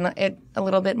would have been a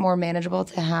little bit more manageable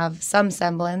to have some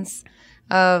semblance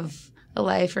of a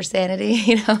life or sanity,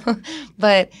 you know.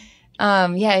 But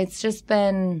it's just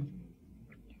been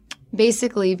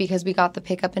basically because we got the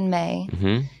pickup in May.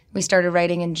 Mm-hmm. We started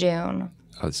writing in June.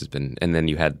 Oh, this has been, and then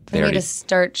you had we had to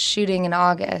start shooting in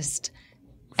August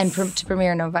and to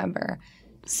premiere in November.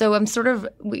 So I'm sort of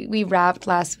we wrapped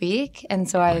last week, and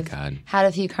so I've had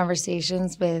a few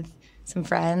conversations with some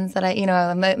friends that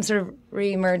I'm sort of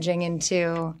re-emerging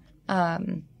into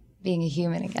being a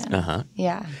human again. Uh-huh.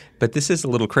 Yeah. But this is a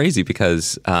little crazy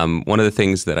because one of the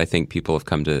things that I think people have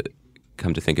come to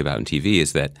think about in TV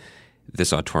is that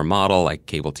this auteur model, like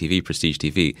cable TV, prestige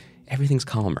TV, everything's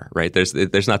calmer, right?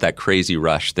 There's not that crazy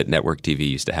rush that network TV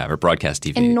used to have, or broadcast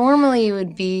TV. And normally it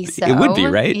would be so. It would be,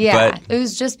 right? Yeah. But it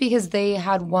was just because they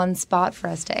had one spot for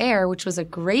us to air, which was a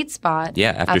great spot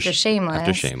after Shameless.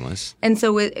 After Shameless. And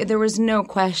so there was no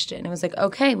question. It was like,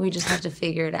 okay, we just have to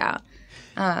figure it out.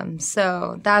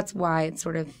 So that's why it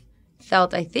sort of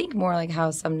felt, I think, more like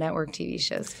how some network TV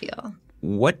shows feel.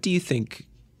 What do you think?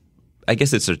 I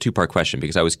guess it's a two-part question,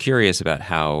 because I was curious about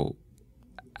how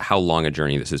long a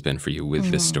journey this has been for you with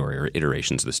this story, or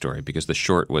iterations of the story, because the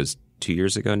short was 2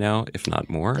 years ago now, if not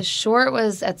more. The short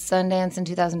was at Sundance in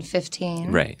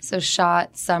 2015. Right. So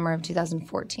shot summer of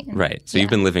 2014. Right. So you've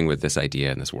been living with this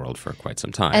idea in this world for quite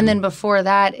some time. And then before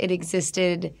that, it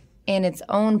existed in its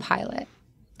own pilot.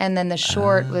 And then the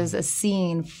short was a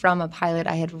scene from a pilot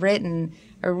I had written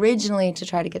originally to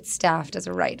try to get staffed as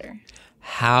a writer.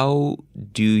 How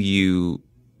do you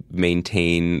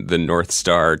maintain the North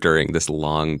Star during this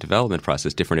long development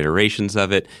process, different iterations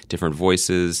of it, different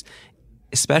voices,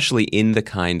 especially in the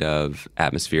kind of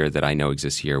atmosphere that I know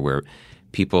exists here, where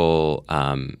people,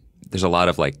 there's a lot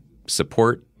of like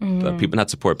support, people, not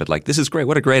support, but like, this is great.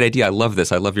 What a great idea. I love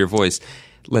this. I love your voice.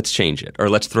 Let's change it, or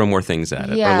let's throw more things at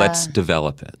it, or let's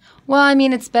develop it. Well, I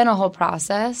mean, it's been a whole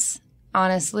process,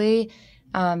 honestly,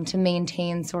 to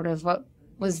maintain sort of what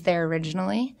was there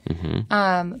originally.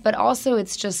 But also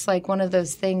it's just like one of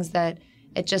those things that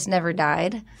it just never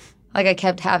died. like I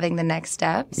kept having the next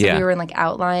step. So we were in like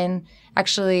outline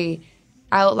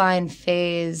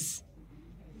phase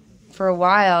for a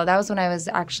while. That was when I was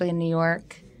actually in New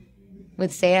York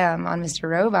with Sam on Mr.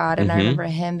 Robot, and I remember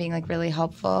him being like really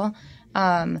helpful.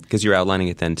 Because you're outlining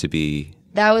it then to be...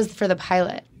 That was for the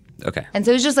pilot. Okay. And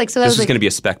so it was just like... So that this was was like, going to be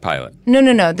a spec pilot?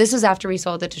 No. This was after we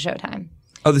sold it to Showtime.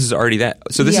 Oh, this is already that?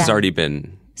 So this has already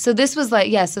been... So this was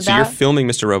like, so you're filming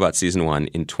Mr. Robot Season 1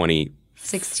 in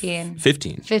 2016.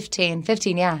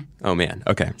 15, yeah. Oh, man.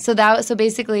 Okay. So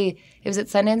basically, it was at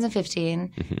Sundance in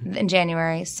 15 in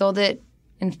January, sold it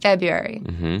in February,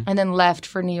 and then left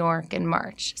for New York in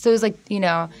March. So it was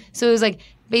like,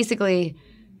 basically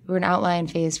we were in outline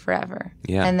phase forever.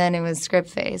 Yeah. And then it was script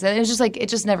phase. And it was just like, it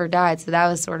just never died. So that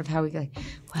was sort of how we like,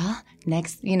 well,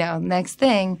 next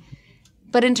thing.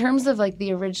 But in terms of like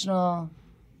the original,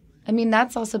 I mean,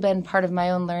 that's also been part of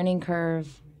my own learning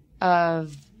curve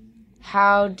of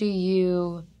how do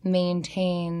you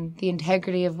maintain the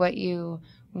integrity of what you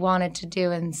wanted to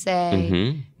do and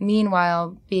say,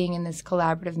 meanwhile being in this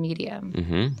collaborative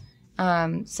medium.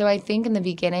 So I think in the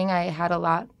beginning I had a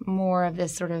lot more of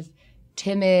this sort of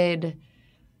timid,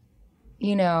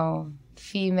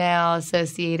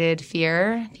 female-associated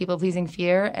fear, people-pleasing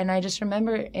fear. And I just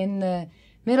remember in the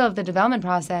middle of the development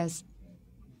process,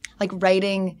 like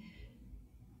writing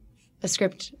a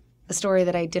story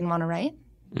that I didn't want to write.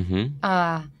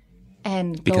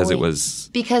 And because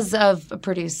of a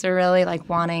producer really like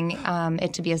wanting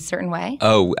it to be a certain way.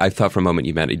 Oh, I thought for a moment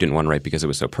you meant you didn't want to write because it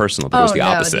was so personal, but it was the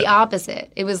opposite. No, the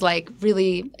opposite. It was like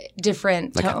really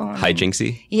different tone. Like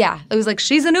hijinksy? Yeah. It was like,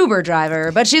 she's an Uber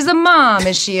driver, but she's a mom.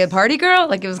 Is she a party girl?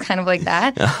 Like it was kind of like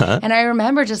that. And I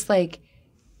remember just like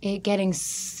it getting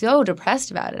so depressed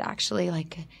about it actually,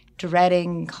 like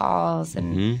dreading calls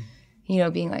and,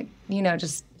 being like,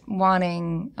 just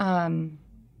wanting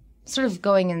sort of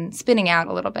going and spinning out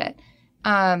a little bit.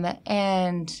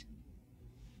 And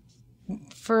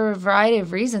for a variety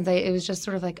of reasons, it was just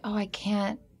sort of like,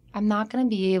 I'm not going to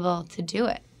be able to do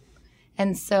it.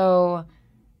 And so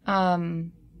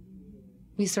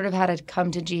we sort of had to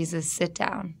come to Jesus, sit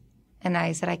down. And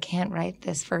I said, I can't write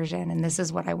this version, and this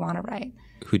is what I want to write.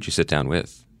 Who'd you sit down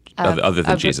with, other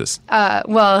than Jesus?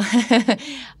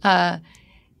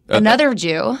 Another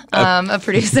Jew, a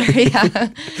producer, yeah.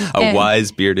 A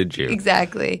wise, bearded Jew.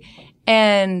 Exactly.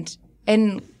 And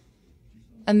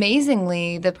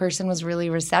amazingly, the person was really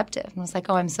receptive and was like,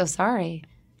 I'm so sorry.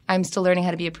 I'm still learning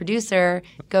how to be a producer.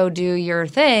 Go do your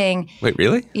thing. Wait,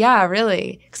 really? Yeah,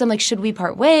 really. Because I'm like, should we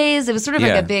part ways? It was sort of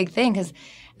like a big thing.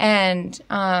 And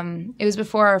it was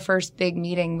before our first big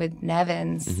meeting with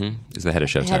Nevins. Is the head of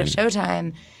Showtime. The head of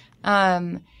Showtime.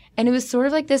 And it was sort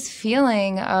of like this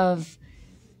feeling of,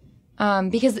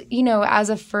 because, as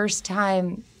a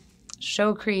first-time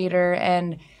show creator,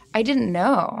 and I didn't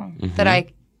know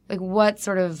that what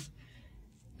sort of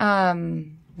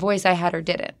voice I had or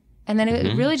didn't. And then it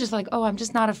was really just like, I'm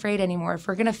just not afraid anymore. If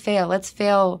we're going to fail, let's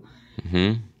fail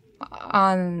in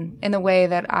the way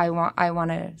that I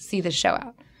want to see the show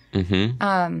out.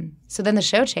 So then the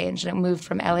show changed, and it moved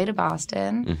from LA to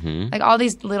Boston. Like all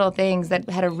these little things that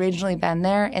had originally been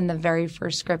there in the very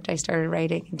first script I started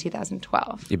writing in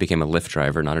 2012. You became a Lyft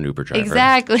driver, not an Uber driver.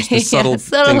 Exactly. Just the subtle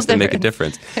things that make a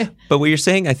difference. But what you're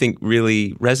saying, I think,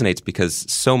 really resonates because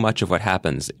so much of what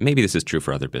happens, maybe this is true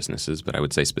for other businesses, but I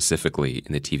would say specifically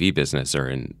in the TV business or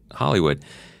in Hollywood,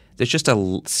 there's just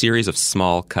a series of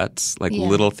small cuts, like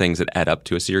little things that add up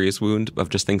to a serious wound of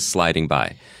just things sliding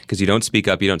by. Because you don't speak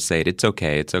up, you don't say it, it's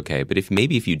okay. But if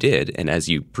you did, and as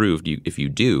you proved, if you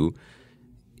do,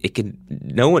 it can.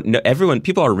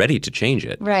 People are ready to change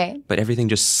it. Right. But everything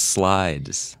just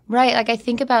slides. Right. Like I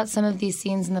think about some of these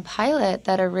scenes in the pilot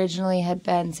that originally had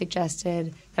been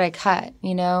suggested that I cut.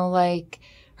 Like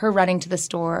her running to the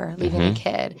store, leaving the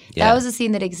kid. Yeah. That was a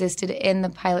scene that existed in the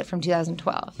pilot from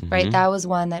 2012, right? That was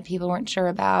one that people weren't sure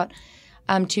about.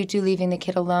 Tutu leaving the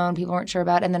kid alone, people weren't sure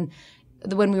about. And then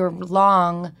when we were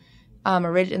long,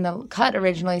 in the cut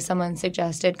originally, someone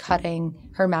suggested cutting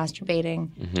her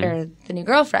masturbating to the new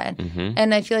girlfriend.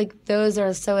 And I feel like those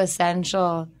are so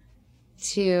essential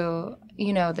to,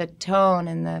 the tone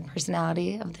and the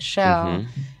personality of the show.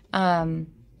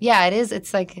 It is.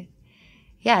 It's like...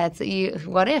 Yeah,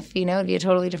 what if, it'd be a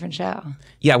totally different show.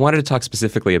 Yeah, I wanted to talk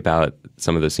specifically about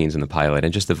some of those scenes in the pilot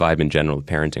and just the vibe in general of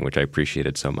parenting, which I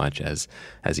appreciated so much as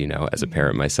you know, as a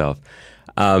parent myself.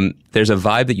 There's a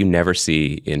vibe that you never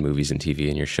see in movies and TV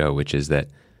in your show, which is that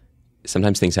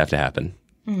sometimes things have to happen.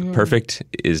 Perfect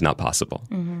is not possible.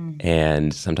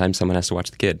 And sometimes someone has to watch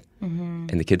the kid,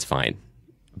 and the kid's fine.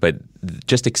 But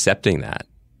just accepting that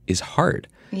is hard.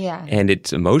 Yeah. And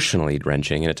it's emotionally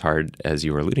wrenching, and it's hard, as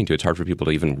you were alluding to, it's hard for people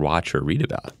to even watch or read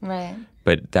about. Right.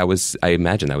 But I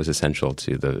imagine that was essential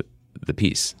to the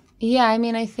piece. Yeah, I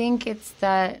mean, I think it's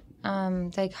that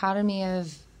dichotomy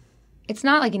of it's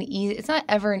not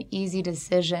ever an easy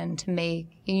decision to make.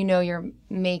 You're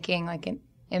making like an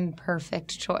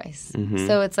imperfect choice. Mm-hmm.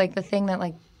 So it's like the thing that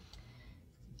like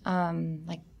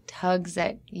tugs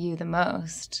at you the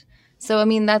most. So I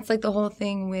mean, that's like the whole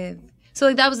thing with. So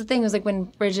like that was the thing. It was like when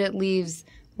Bridget leaves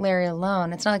Larry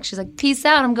alone. It's not like she's like, peace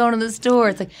out, I'm going to the store.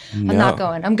 It's like, I'm not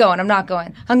going. I'm not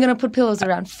going. I'm going to put pillows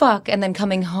around. Fuck. And then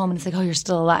coming home and it's like, oh, you're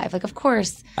still alive. Like, of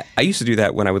course. I used to do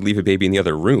that when I would leave a baby in the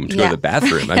other room to go to the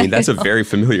bathroom. I mean, that's a very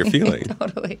familiar feeling.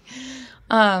 Totally.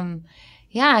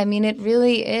 Yeah, I mean, it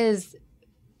really is,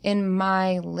 in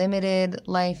my limited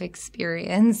life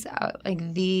experience,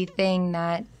 like the thing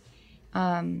that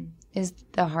is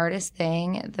the hardest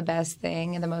thing, the best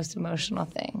thing, and the most emotional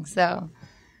thing. So,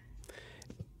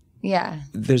 yeah.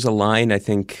 There's a line, I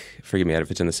think, forgive me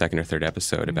if it's in the second or third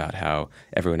episode, about how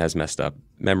everyone has messed up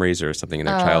memories or something in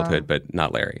their childhood, but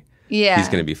not Larry. Yeah. He's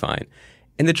going to be fine.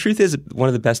 And the truth is, one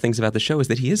of the best things about the show is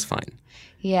that he is fine.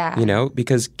 Yeah.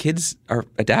 Because kids are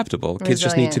adaptable. Kids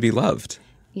just need to be loved.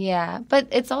 Yeah. But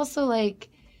it's also like,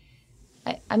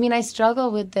 I mean, I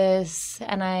struggle with this,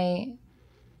 and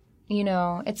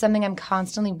it's something I'm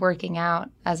constantly working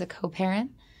out as a co-parent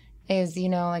is,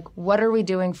 like, what are we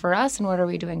doing for us and what are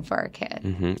we doing for our kid?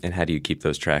 Mm-hmm. And how do you keep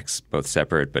those tracks both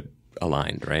separate but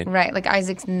aligned, right? Right. Like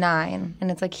Isaac's 9,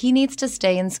 and it's like he needs to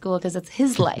stay in school because it's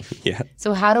his life. Yeah.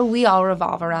 So how do we all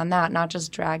revolve around that, not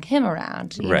just drag him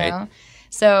around, you right. know?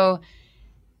 So,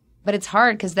 but it's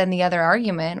hard because then the other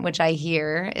argument, which I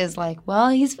hear, is like,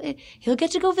 well, he'll get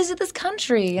to go visit this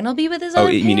country and he'll be with his other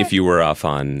parents. Oh, you mean if you were off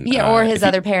on... Yeah, or his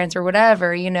other parents or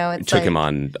whatever, it's took him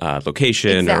on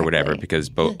location exactly. or whatever, because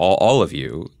all of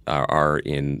you are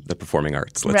in the performing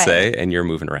arts, let's say, and you're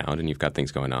moving around and you've got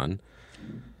things going on.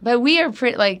 But we are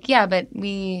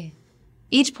pretty,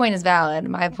 each point is valid.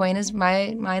 My point is,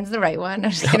 mine's the right one. I'm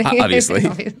just kidding. Obviously.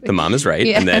 The mom is right,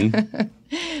 yeah. and then...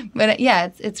 But yeah,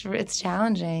 it's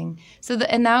challenging. So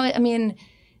and now, I mean,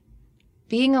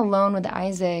 being alone with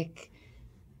Isaac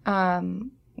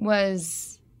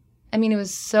was, I mean, it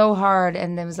was so hard,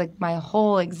 and it was like my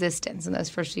whole existence in those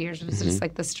first few years was just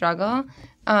like the struggle.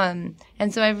 And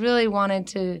so I really wanted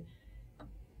to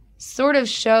sort of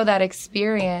show that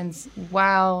experience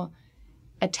while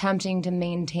attempting to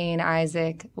maintain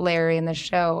Isaac, Larry in the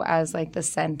show as like the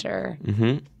center,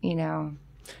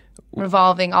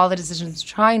 revolving all the decisions,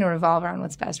 trying to revolve around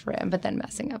what's best for him, but then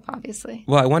messing up, obviously.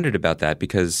 Well, I wondered about that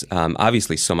because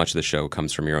obviously so much of the show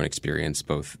comes from your own experience,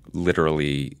 both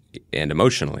literally and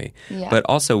emotionally, but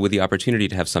also with the opportunity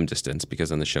to have some distance,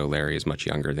 because on the show Larry is much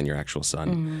younger than your actual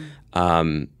son.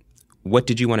 Mm-hmm. What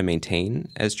did you want to maintain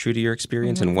as true to your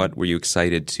experience, and what were you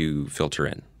excited to filter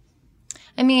in?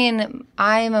 I mean,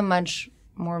 I'm a much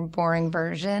more boring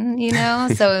version,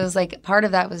 so it was like part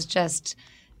of that was just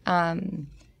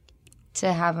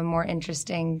to have a more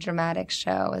interesting, dramatic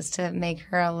show, is to make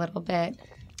her a little bit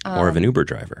more of an Uber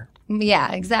driver.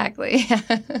 Yeah, exactly.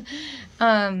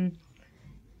 Having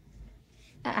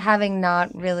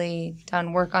not really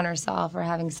done work on herself or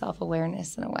having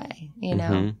self-awareness in a way,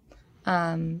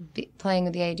 playing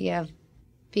with the idea of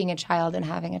being a child and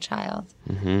having a child.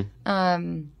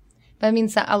 Mm-hmm. But I mean,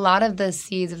 a lot of the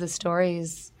seeds of the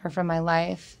stories are from my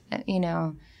life,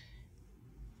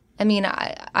 I mean,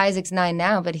 Isaac's 9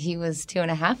 now, but he was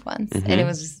 2.5 once, and it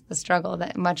was a struggle,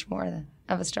 that much more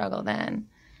of a struggle then.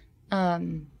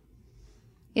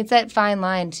 It's that fine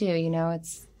line too,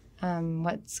 it's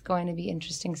what's going to be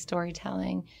interesting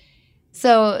storytelling.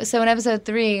 So in episode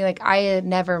 3, like, I had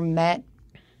never met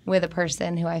with a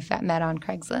person who I met on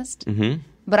Craigslist,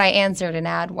 but I answered an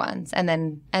ad once,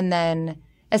 and then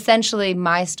essentially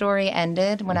my story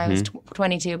ended when I was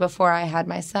 22, before I had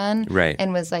my son, right,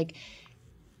 and was like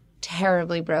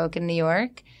terribly broke in New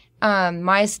York.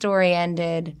 My story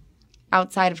ended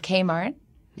outside of Kmart,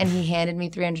 and he handed me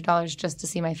 $300 just to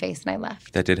see my face, and I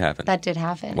left. That did happen.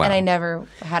 Wow. And I never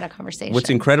had a conversation.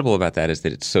 What's incredible about that is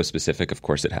that it's so specific. Of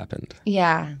course it happened.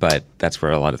 Yeah. But that's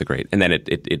where a lot of the great... And then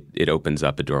it opens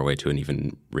up a doorway to an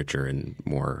even richer and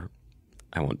more...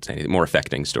 I won't say anything, more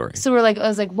affecting story. So I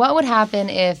was like, what would happen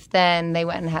if then they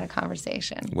went and had a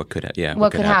conversation? What could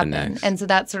happen next? And so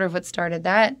that's sort of what started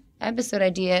that episode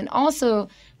idea. And also,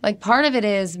 like, part of it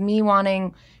is me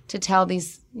wanting to tell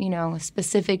these,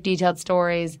 specific, detailed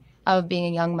stories of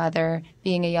being a young mother,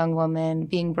 being a young woman,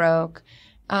 being broke,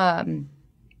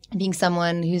 being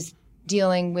someone who's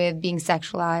dealing with being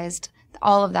sexualized,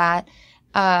 all of that.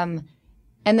 And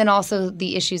then also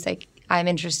the issues like I'm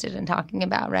interested in talking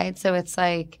about, right? So it's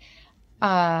like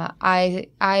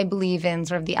I believe in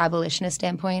sort of the abolitionist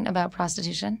standpoint about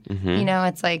prostitution. You know,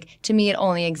 it's like, to me, it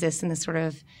only exists in this sort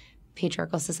of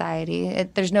patriarchal society.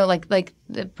 There's no like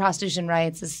the prostitution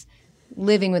rights is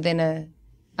living within a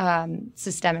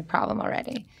systemic problem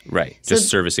already. Right. Just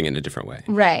servicing it in a different way.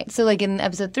 Right. So like in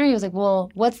episode 3, it was like, well,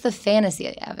 what's the fantasy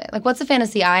of it? Like, what's the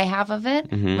fantasy I have of it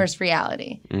versus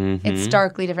reality? It's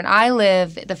starkly different.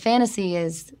 The fantasy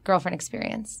is girlfriend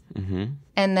experience.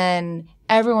 And then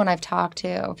everyone I've talked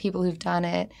to, people who've done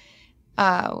it,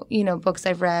 you know, books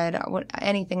I've read,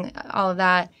 anything, all of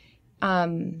that,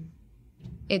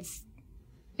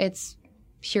 it's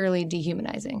purely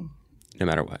dehumanizing. No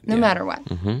matter what. No matter what.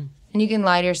 And you can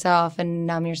lie to yourself and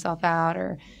numb yourself out,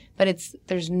 but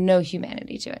there's no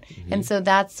humanity to it. And so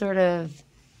that's sort of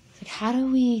like, how do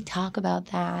we talk about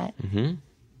that?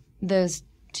 Those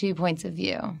 2 points of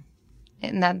view,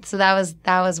 and that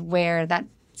was where that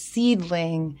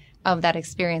seedling of that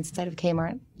experience inside of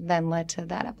Kmart then led to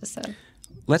that episode.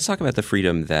 Let's talk about the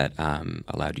freedom that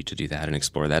allowed you to do that and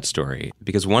explore that story.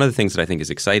 Because one of the things that I think is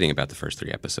exciting about the first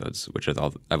 3 episodes, which are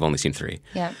I've only seen 3.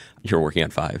 Yeah. You're working on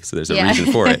 5, so there's a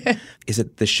reason for it, is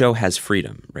that the show has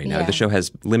freedom right now. The show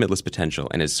has limitless potential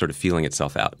and is sort of feeling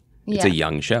itself out. It's a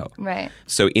young show. Right.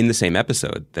 So in the same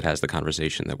episode that has the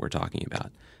conversation that we're talking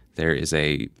about, there is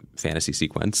a fantasy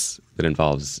sequence that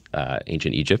involves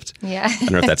ancient Egypt. Yeah. I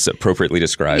don't know if that's appropriately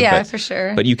described. Yeah, for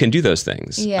sure. But you can do those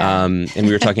things. Yeah. And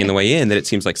we were talking on the way in that it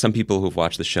seems like some people who've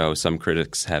watched the show, some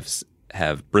critics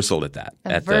have bristled at that.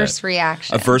 Adverse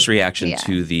reaction. Adverse reaction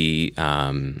to the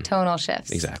tonal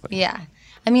shifts. Exactly. Yeah.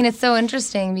 I mean, it's so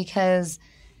interesting because,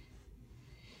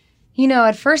 you know,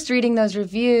 at first reading those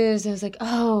reviews, I was like,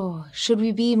 oh, should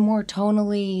we be more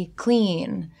tonally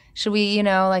clean? Should we, you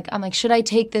know, like, I'm like, should I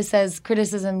take this as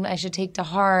criticism I should take to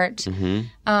heart?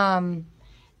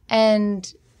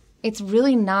 And it's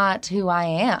really not who I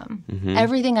am.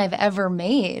 Everything I've ever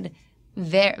made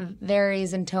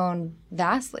varies in tone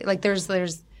vastly. Like there's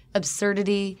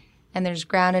absurdity and there's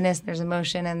groundedness, there's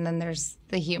emotion, and then there's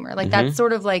the humor. Like that's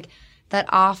sort of like that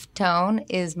off tone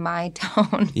is my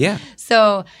tone. Yeah.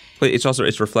 So, but it's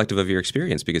reflective of your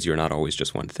experience because you're not always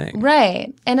just one thing.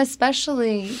 Right. And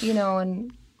especially, you know,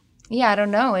 and I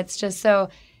don't know. It's just so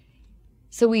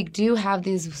we do have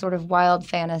these sort of wild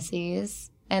fantasies,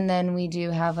 and then we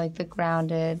do have like the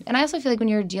grounded. And I also feel like when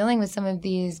you're dealing with some of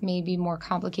these maybe more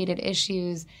complicated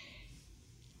issues,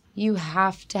 you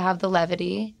have to have the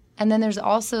levity. And then there's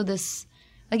also this,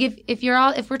 like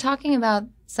if we're talking about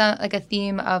some like a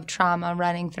theme of trauma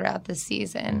running throughout the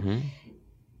season,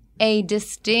 a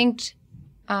distinct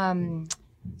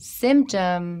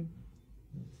symptom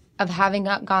of having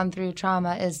gone through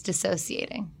trauma is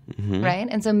dissociating, right?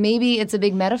 And so maybe it's a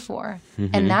big metaphor,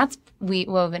 and that's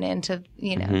woven into,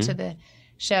 you know, to the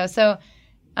show. So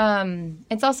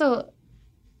it's also,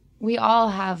 we all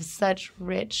have such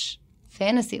rich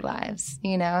fantasy lives,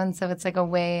 you know, and so it's like a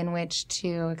way in which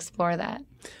to explore that.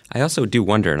 I also do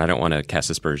wonder, and I don't want to cast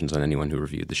aspersions on anyone who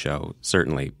reviewed the show,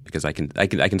 certainly, because I can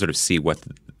sort of see what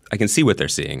they're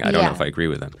seeing. I don't know if I agree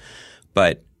with them,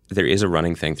 but there is a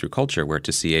running thing through culture where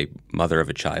to see a mother of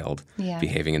a child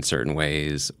behaving in certain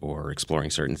ways or exploring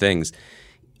certain things,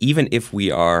 even if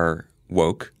we are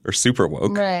woke or super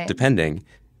woke, depending,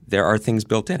 there are things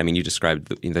built in. I mean, you described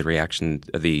the reaction,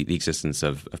 the existence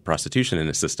of prostitution in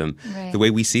a system. Right. The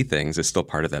way we see things is still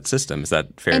part of that system. Is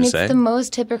that fair to say? And it's the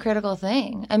most hypocritical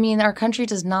thing. I mean, our country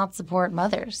does not support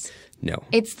mothers. No.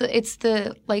 It's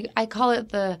the like, I call it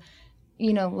the,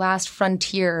 you know, last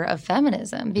frontier of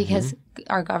feminism because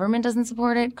our government doesn't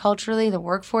support it. Culturally, the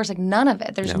workforce, like none of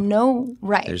it. There's no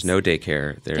rights. There's no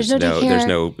daycare. There's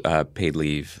no paid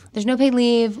leave. There's no paid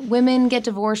leave. Women get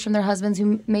divorced from their husbands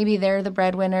who maybe they're the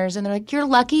breadwinners, and they're like, you're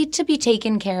lucky to be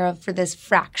taken care of for this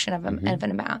fraction of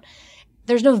an amount.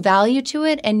 There's no value to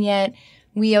it, and yet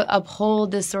we uphold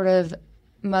this sort of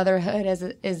motherhood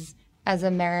as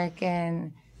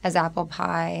American as apple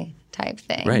pie type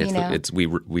thing, right? You know?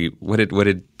 What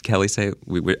did Kelly say?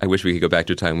 I wish we could go back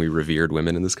to a time we revered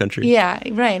women in this country. Yeah,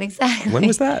 right, exactly. When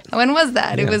was that?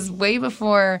 Yeah. It was way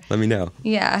before. Let me know.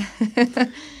 Yeah,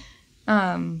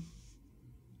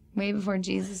 way before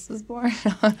Jesus was born.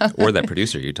 Or that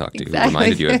producer you talked to who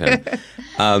reminded you of him.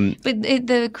 But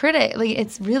the critic, like,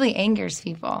 it really angers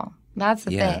people. That's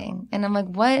the thing, and I'm like,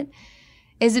 what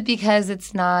is it? Because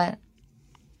it's not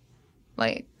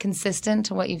like consistent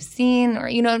to what you've seen, or,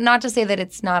 you know, not to say that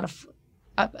it's not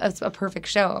a perfect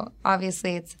show.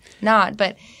 Obviously, it's not.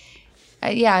 But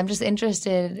I'm just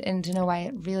interested in to know why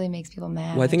it really makes people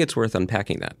mad. Well, I think it's worth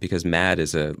unpacking that because mad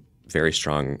is a very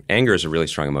strong. Anger is a really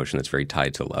strong emotion that's very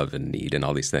tied to love and need and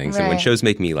all these things. Right. And when shows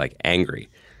make me like angry,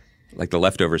 like The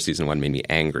Leftovers season 1 made me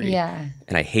angry. Yeah.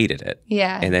 And I hated it.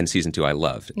 Yeah. And then season 2 I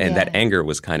loved. And that anger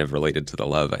was kind of related to the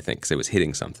love, I think, because it was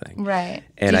hitting something. Right.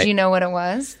 And Did you know what it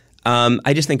was?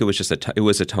 I just think it was just it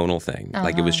was a tonal thing.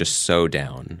 Like it was just so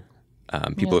down.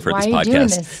 People have heard this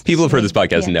podcast. People have heard this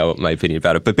podcast and know my opinion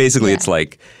about it. But basically it's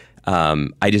like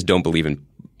I just don't believe in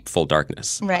full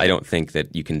darkness. Right. I don't think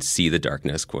that you can see the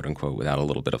darkness, quote unquote, without a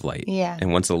little bit of light. Yeah.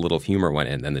 And once a little of humor went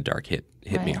in, then the dark hit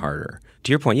me harder.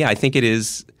 To your point, I think it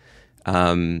is.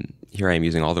 Here I am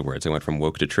using all the words. I went from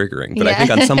woke to triggering. But I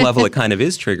think on some level it kind of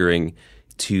is triggering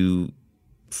to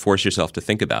force yourself to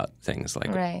think about things like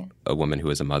a woman who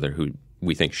is a mother who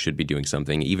we think should be doing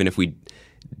something, even if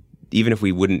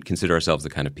we wouldn't consider ourselves the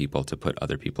kind of people to put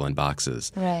other people in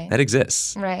boxes. Right. That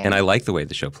exists. Right. And I like the way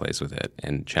the show plays with it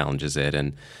and challenges it.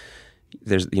 And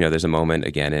there's a moment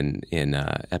again in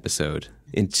episode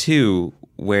 2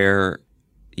 where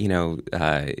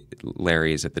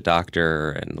Larry is at the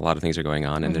doctor and a lot of things are going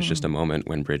on, and there's just a moment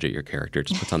when Bridget, your character,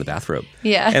 just puts on the bathrobe.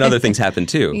 And other things happen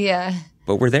too.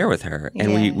 But we're there with her,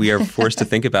 and we are forced to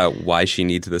think about why she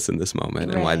needs this in this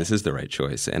moment and why this is the right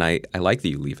choice. And I like that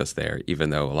you leave us there,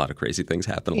 even though a lot of crazy things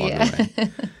happen along the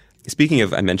way. Speaking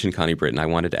of, I mentioned Connie Britton. I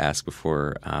wanted to ask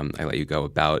before I let you go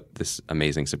about this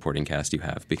amazing supporting cast you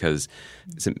have, because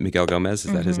is it Miguel Gomez?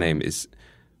 Is that his name?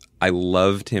 I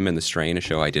loved him in The Strain, a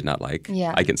show I did not like.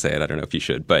 I can say it. I don't know if you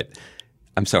should, but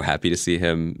I'm so happy to see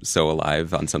him so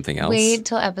alive on something else. Wait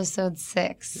till episode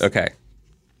 6. Okay.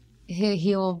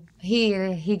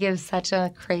 He gives such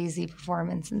a crazy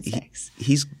performance in 6.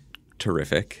 He's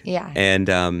terrific. Yeah. And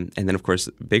then of course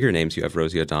bigger names, you have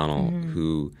Rosie O'Donnell,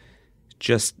 who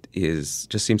just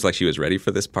seems like she was ready for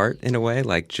this part in a way.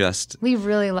 We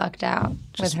really lucked out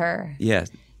with her. Yeah.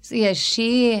 So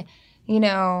she,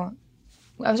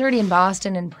 I was already in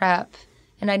Boston in prep,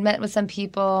 and I'd met with some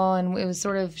people, and it was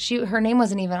sort of her name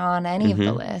wasn't even on any of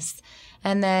the lists.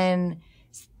 And then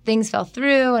things fell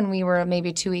through, and we were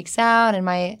maybe 2 weeks out, and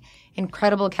my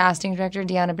incredible casting director,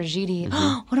 Deanna Brigidi,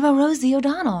 what about Rosie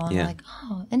O'Donnell? And I'm like,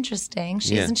 oh, interesting.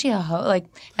 Isn't she a host?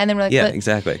 And then we're like,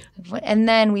 exactly. And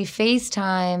then we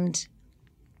FaceTimed,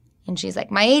 and she's like,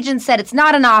 my agent said it's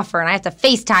not an offer, and I have to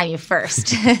FaceTime you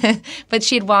first. But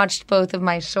she had watched both of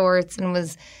my shorts and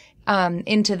was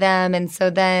into them, and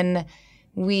so then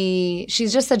she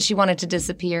just said she wanted to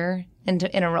disappear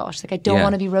in a role. She's like, I don't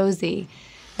want to be Rosie.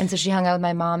 And so she hung out with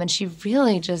my mom, and she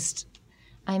really just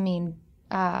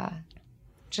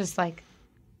like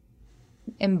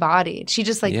embodied. She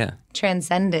just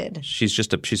transcended. She's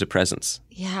a presence.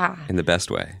 Yeah. In the best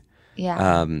way.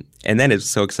 Yeah. And then it's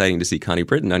so exciting to see Connie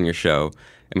Britton on your show.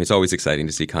 I mean, it's always exciting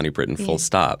to see Connie Britton full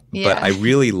stop. Yeah. But I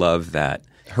really love that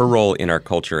her role in our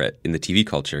culture, in the TV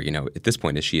culture, at this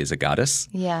point, she is a goddess.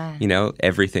 Yeah.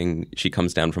 Everything, she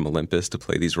comes down from Olympus to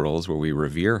play these roles where we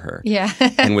revere her. Yeah.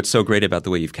 And what's so great about the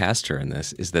way you've cast her in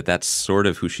this is that that's sort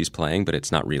of who she's playing, but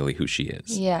it's not really who she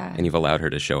is. Yeah. And you've allowed her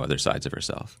to show other sides of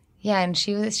herself. Yeah, and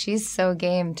she's so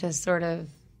game to sort of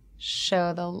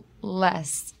show the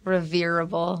less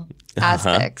reverable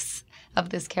aspects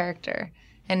of this character,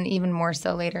 and even more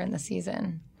so later in the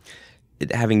season.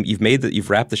 You've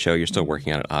wrapped the show, you're still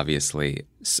working on it, obviously.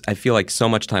 I feel like so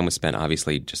much time was spent,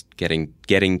 obviously, just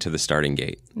getting to the starting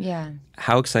gate. Yeah.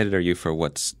 How excited are you for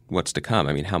what's to come?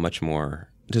 I mean, how much more?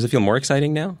 Does it feel more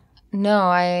exciting now? No,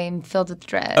 I'm filled with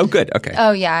dread. Oh, good. Okay.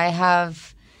 Oh, yeah, I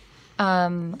have.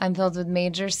 I'm filled with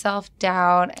major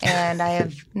self-doubt, and I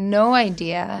have no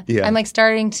idea. Yeah. I'm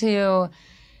starting to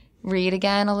read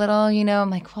again a little.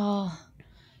 I'm like, well,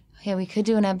 okay, we could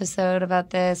do an episode about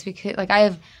this. We could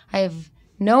I have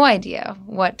no idea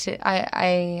what to.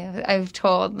 I've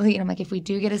told I'm like, if we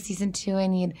do get a season 2, I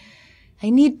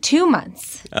need 2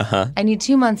 months. I need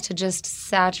 2 months to just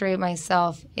saturate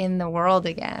myself in the world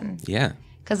again. Yeah.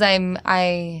 Because there's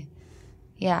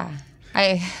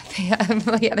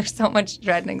so much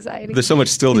dread and anxiety. There's so much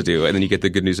still to do, and then you get the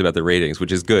good news about the ratings,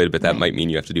 which is good, but that might mean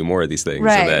you have to do more of these things.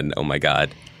 Right. And then, oh my God.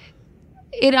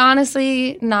 It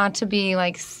honestly, not to be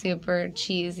super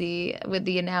cheesy with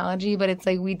the analogy, but it's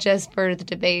we just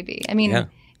birthed a baby. I mean,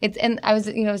 I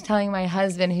was telling my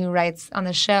husband who writes on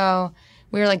the show,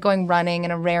 we were going running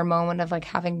in a rare moment of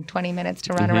having 20 minutes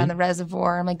to run around the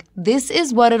reservoir. I'm like, this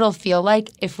is what it'll feel like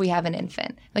if we have an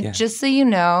infant. Just so you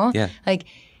know,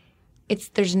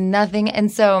 there's nothing.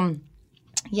 And so,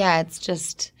 it's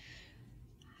just,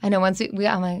 I know once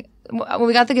I'm like, when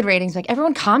we got the good ratings,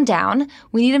 everyone calm down.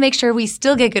 We need to make sure we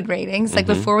still get good ratings,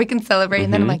 before we can celebrate.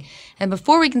 And then I'm like, and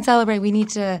before we can celebrate, we need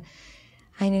to,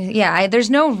 there's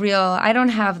no real, I don't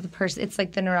have the person, it's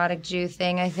the neurotic Jew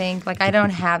thing, I think. I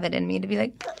don't have it in me to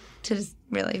be to just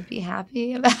really be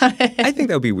happy about it. I think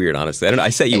that would be weird, honestly. I don't know. I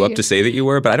set you up to say that you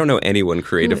were, but I don't know anyone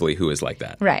creatively who is like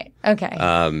that. Right. Okay.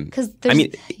 I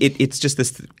mean, it's just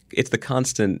this. It's the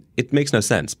constant. It makes no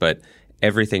sense, but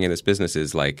everything in this business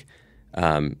is like,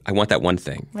 I want that one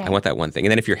thing. Right. I want that one thing.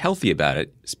 And then if you're healthy about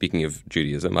it, speaking of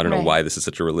Judaism, I don't know why this is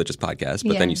such a religious podcast,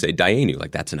 but then you say dayenu,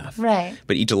 like that's enough. Right.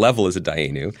 But each level is a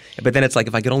dayenu. But then it's like,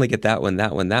 if I could only get that one,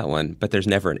 that one, that one, but there's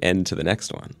never an end to the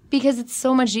next one. Because it's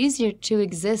so much easier to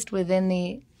exist within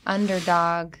the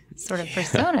underdog sort of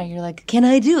persona. You're like, can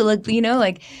I do? Like, you know,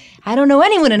 like, I don't know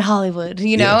anyone in Hollywood,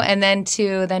 you know? And then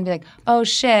to then be like, oh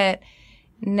shit,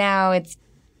 now it's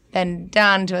been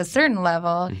done to a certain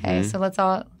level. Okay, so let's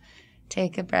all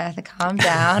take a breath and calm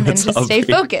down and just stay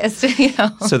focused. You know?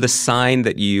 So the sign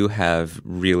that you have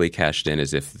really cashed in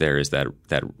is if there is that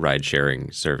ride sharing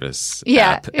service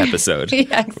app episode.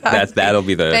 Yeah, exactly. That'll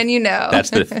be the then you know. That's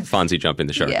the Fonzie jump in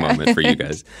the shark moment for you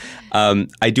guys.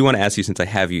 I do want to ask you, since I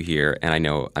have you here, and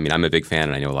I'm a big fan,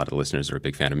 and I know a lot of the listeners are a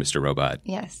big fan of Mr. Robot.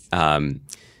 Yes.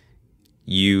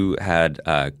 You had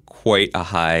quite a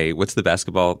high, what's the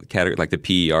basketball category, like the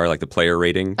PER, like the player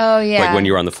rating? Oh, yeah. Like when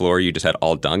you were on the floor, you just had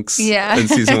all dunks in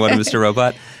season 1 of Mr.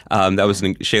 Robot.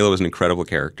 Shayla was an incredible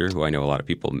character who I know a lot of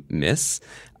people miss.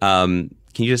 Can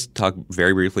you just talk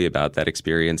very briefly about that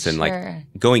experience and like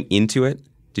going into it?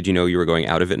 Did you know you were going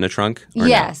out of it in a trunk?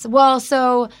 Yes. No? Well,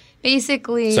 so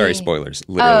basically... Sorry, spoilers.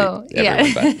 Literally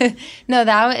everyone. But.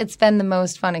 No, it's been the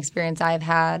most fun experience I've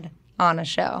had on a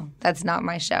show. That's not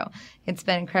my show. It's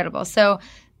been incredible. So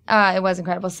it was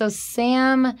incredible. So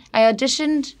Sam, I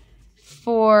auditioned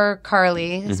for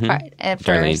Carly at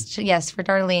first. Yes, for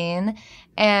Darlene.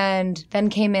 And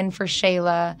then came in for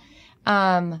Shayla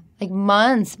like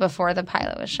months before the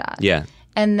pilot was shot. Yeah.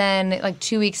 And then like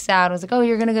 2 weeks out, I was like, oh,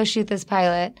 you're going to go shoot this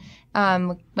pilot.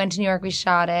 Went to New York, we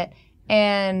shot it.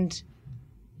 And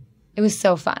it was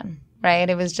so fun, right?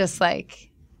 It was just like...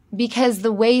 Because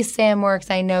the way Sam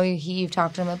works, I know you've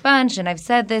talked to him a bunch, and I've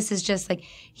said this, is just like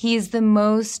he's the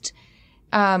most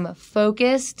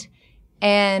focused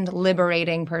and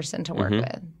liberating person to work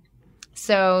with.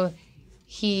 So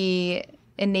he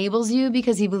enables you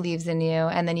because he believes in you,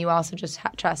 and then you also just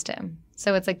trust him.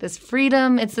 So it's like this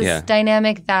freedom. It's this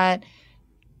dynamic that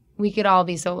we could all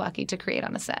be so lucky to create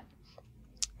on a set.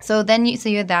 So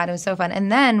you had that. It was so fun.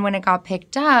 And then when it got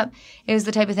picked up, it was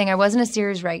the type of thing, I wasn't a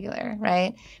series regular,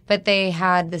 right? But they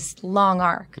had this long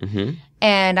arc.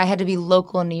 And I had to be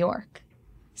local in New York.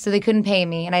 So they couldn't pay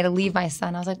me, and I had to leave my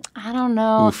son. I was like, I don't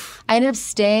know. Oof. I ended up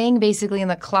staying basically in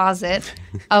the closet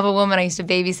of a woman I used to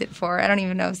babysit for. I don't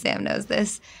even know if Sam knows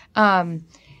this.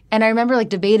 And I remember like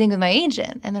debating with my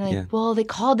agent, and they're like, well,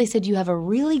 they said you have a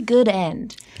really good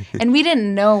end. And we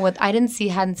didn't know hadn't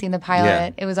seen the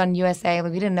pilot. Yeah. It was on USA.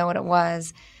 Like, we didn't know what it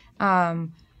was. All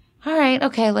right,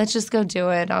 okay, let's just go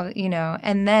do it.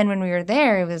 And then when we were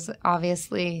there, it was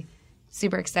obviously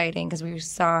super exciting because we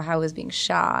saw how it was being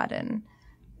shot, and,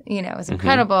 it was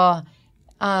incredible.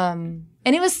 And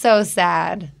it was so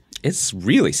sad. It's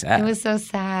really sad. It was so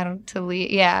sad to leave.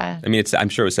 Yeah. I mean, I'm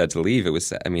sure it was sad to leave. It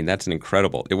was an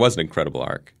incredible arc. It was an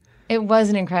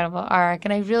incredible arc.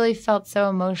 And I really felt so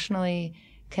emotionally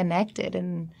connected.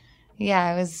 And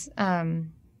yeah, it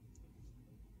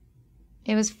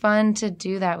was fun to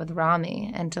do that with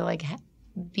Rami and to like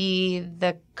be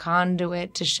the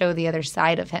conduit to show the other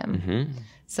side of him.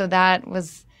 So that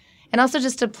was, and also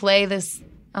just to play this,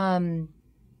 it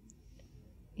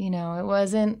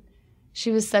wasn't,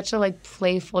 she was such a like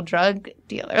playful drug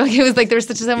dealer. Like it was like there was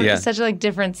such a like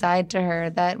different side to her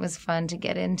that was fun to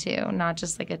get into, not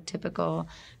just like a typical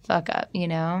fuck up,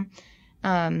 So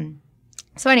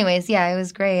anyways, it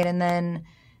was great. And then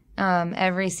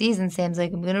every season Sam's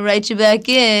like, I'm gonna write you back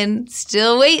in.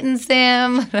 Still waiting,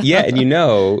 Sam. Yeah, and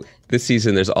this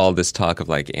season there's all this talk of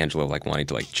like Angela like wanting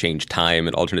to like change time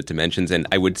and alternate dimensions, and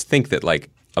I would think that like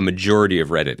a majority of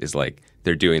Reddit is like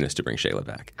they're doing this to bring Shayla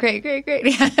back. Great.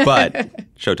 But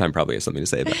Showtime probably has something to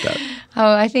say about that.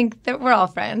 Oh, I think that we're all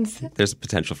friends. There's a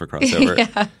potential for crossover.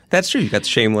 Yeah. That's true. You've got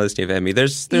Shameless, you have Emmy.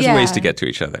 There's ways to get to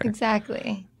each other.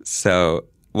 Exactly. So,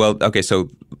 okay, so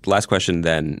last question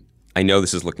then. I know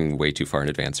this is looking way too far in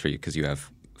advance for you because you have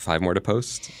 5 more to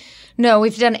post. No,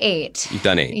 we've done 8. You've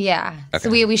done 8? Yeah. Okay. So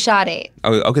we shot 8.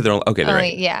 Oh, okay, they're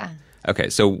 8. Yeah. Okay,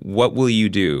 so what will you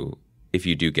do if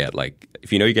you do get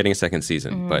if you're getting a second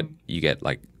season, but you get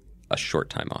like a short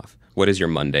time off? What is your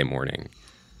Monday morning?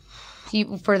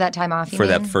 For that time off, For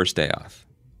that first day off.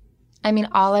 I mean,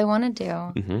 all I want to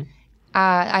do,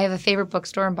 I have a favorite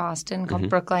bookstore in Boston called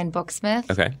Brookline Booksmith.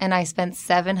 Okay. And I spent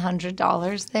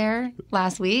 $700 there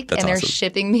last week. That's they're awesome.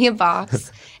 shipping me a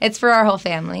box. It's for our whole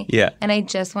family. Yeah. And I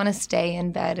just want to stay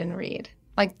in bed and read.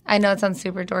 Like, I know it sounds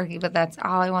super dorky, but that's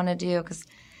all I want to do because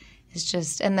it's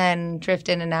just, and then drift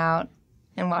in and out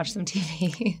and watch some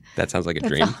TV. That sounds like a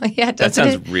dream. That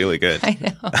sounds really good. I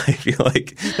know. I feel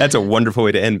like that's a wonderful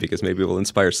way to end because maybe we'll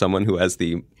inspire someone who has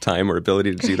the time or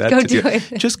ability to do that. Go do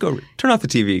it. Just go turn off the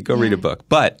TV, go read a book,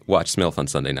 but watch SMILF on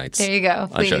Sunday nights. There you go.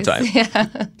 Please. On Showtime.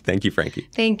 Yeah. Thank you, Frankie.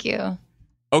 Thank you.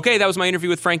 Okay, that was my interview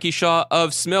with Frankie Shaw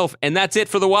of SMILF, and that's it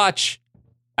for The Watch.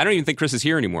 I don't even think Chris is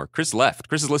here anymore. Chris left.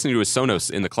 Chris is listening to his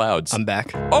Sonos in the clouds. I'm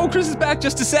back. Oh, Chris is back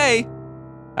just to say,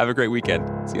 have a great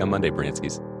weekend. See you on Monday,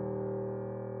 Branskys.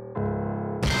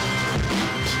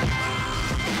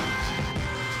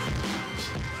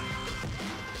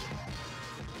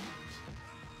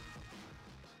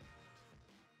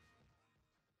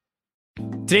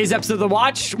 Today's episode of The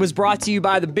Watch was brought to you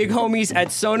by the big homies at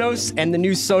Sonos and the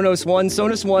new Sonos One.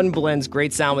 Sonos One blends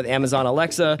great sound with Amazon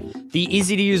Alexa, the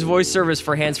easy-to-use voice service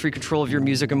for hands-free control of your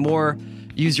music and more.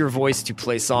 Use your voice to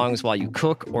play songs while you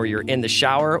cook or you're in the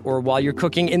shower or while you're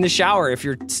cooking in the shower if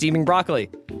you're steaming broccoli.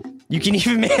 You can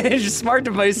even manage smart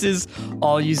devices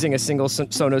all using a single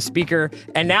Sonos speaker.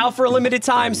 And now for a limited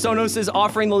time, Sonos is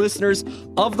offering the listeners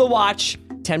of The Watch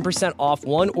 10% off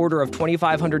one order of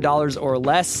 $2,500 or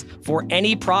less for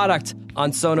any product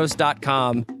on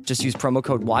Sonos.com. Just use promo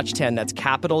code WATCH10. That's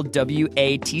capital WATCH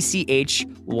 10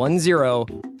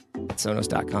 at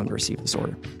Sonos.com to receive this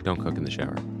order. Don't cook in the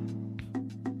shower.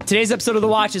 Today's episode of The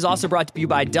Watch is also brought to you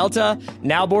by Delta.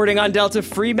 Now boarding on Delta,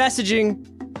 free messaging.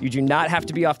 You do not have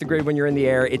to be off the grid when you're in the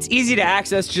air. It's easy to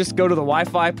access. Just go to the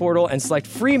Wi-Fi portal and select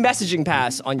free messaging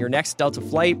pass on your next Delta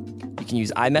flight. You can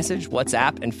use iMessage,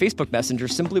 WhatsApp, and Facebook Messenger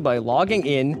simply by logging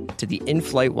in to the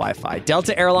in-flight Wi-Fi.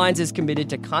 Delta Airlines is committed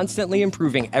to constantly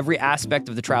improving every aspect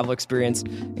of the travel experience,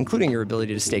 including your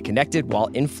ability to stay connected while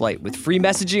in flight. With free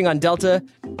messaging on Delta,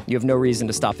 you have no reason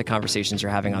to stop the conversations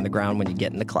you're having on the ground when you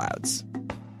get in the clouds.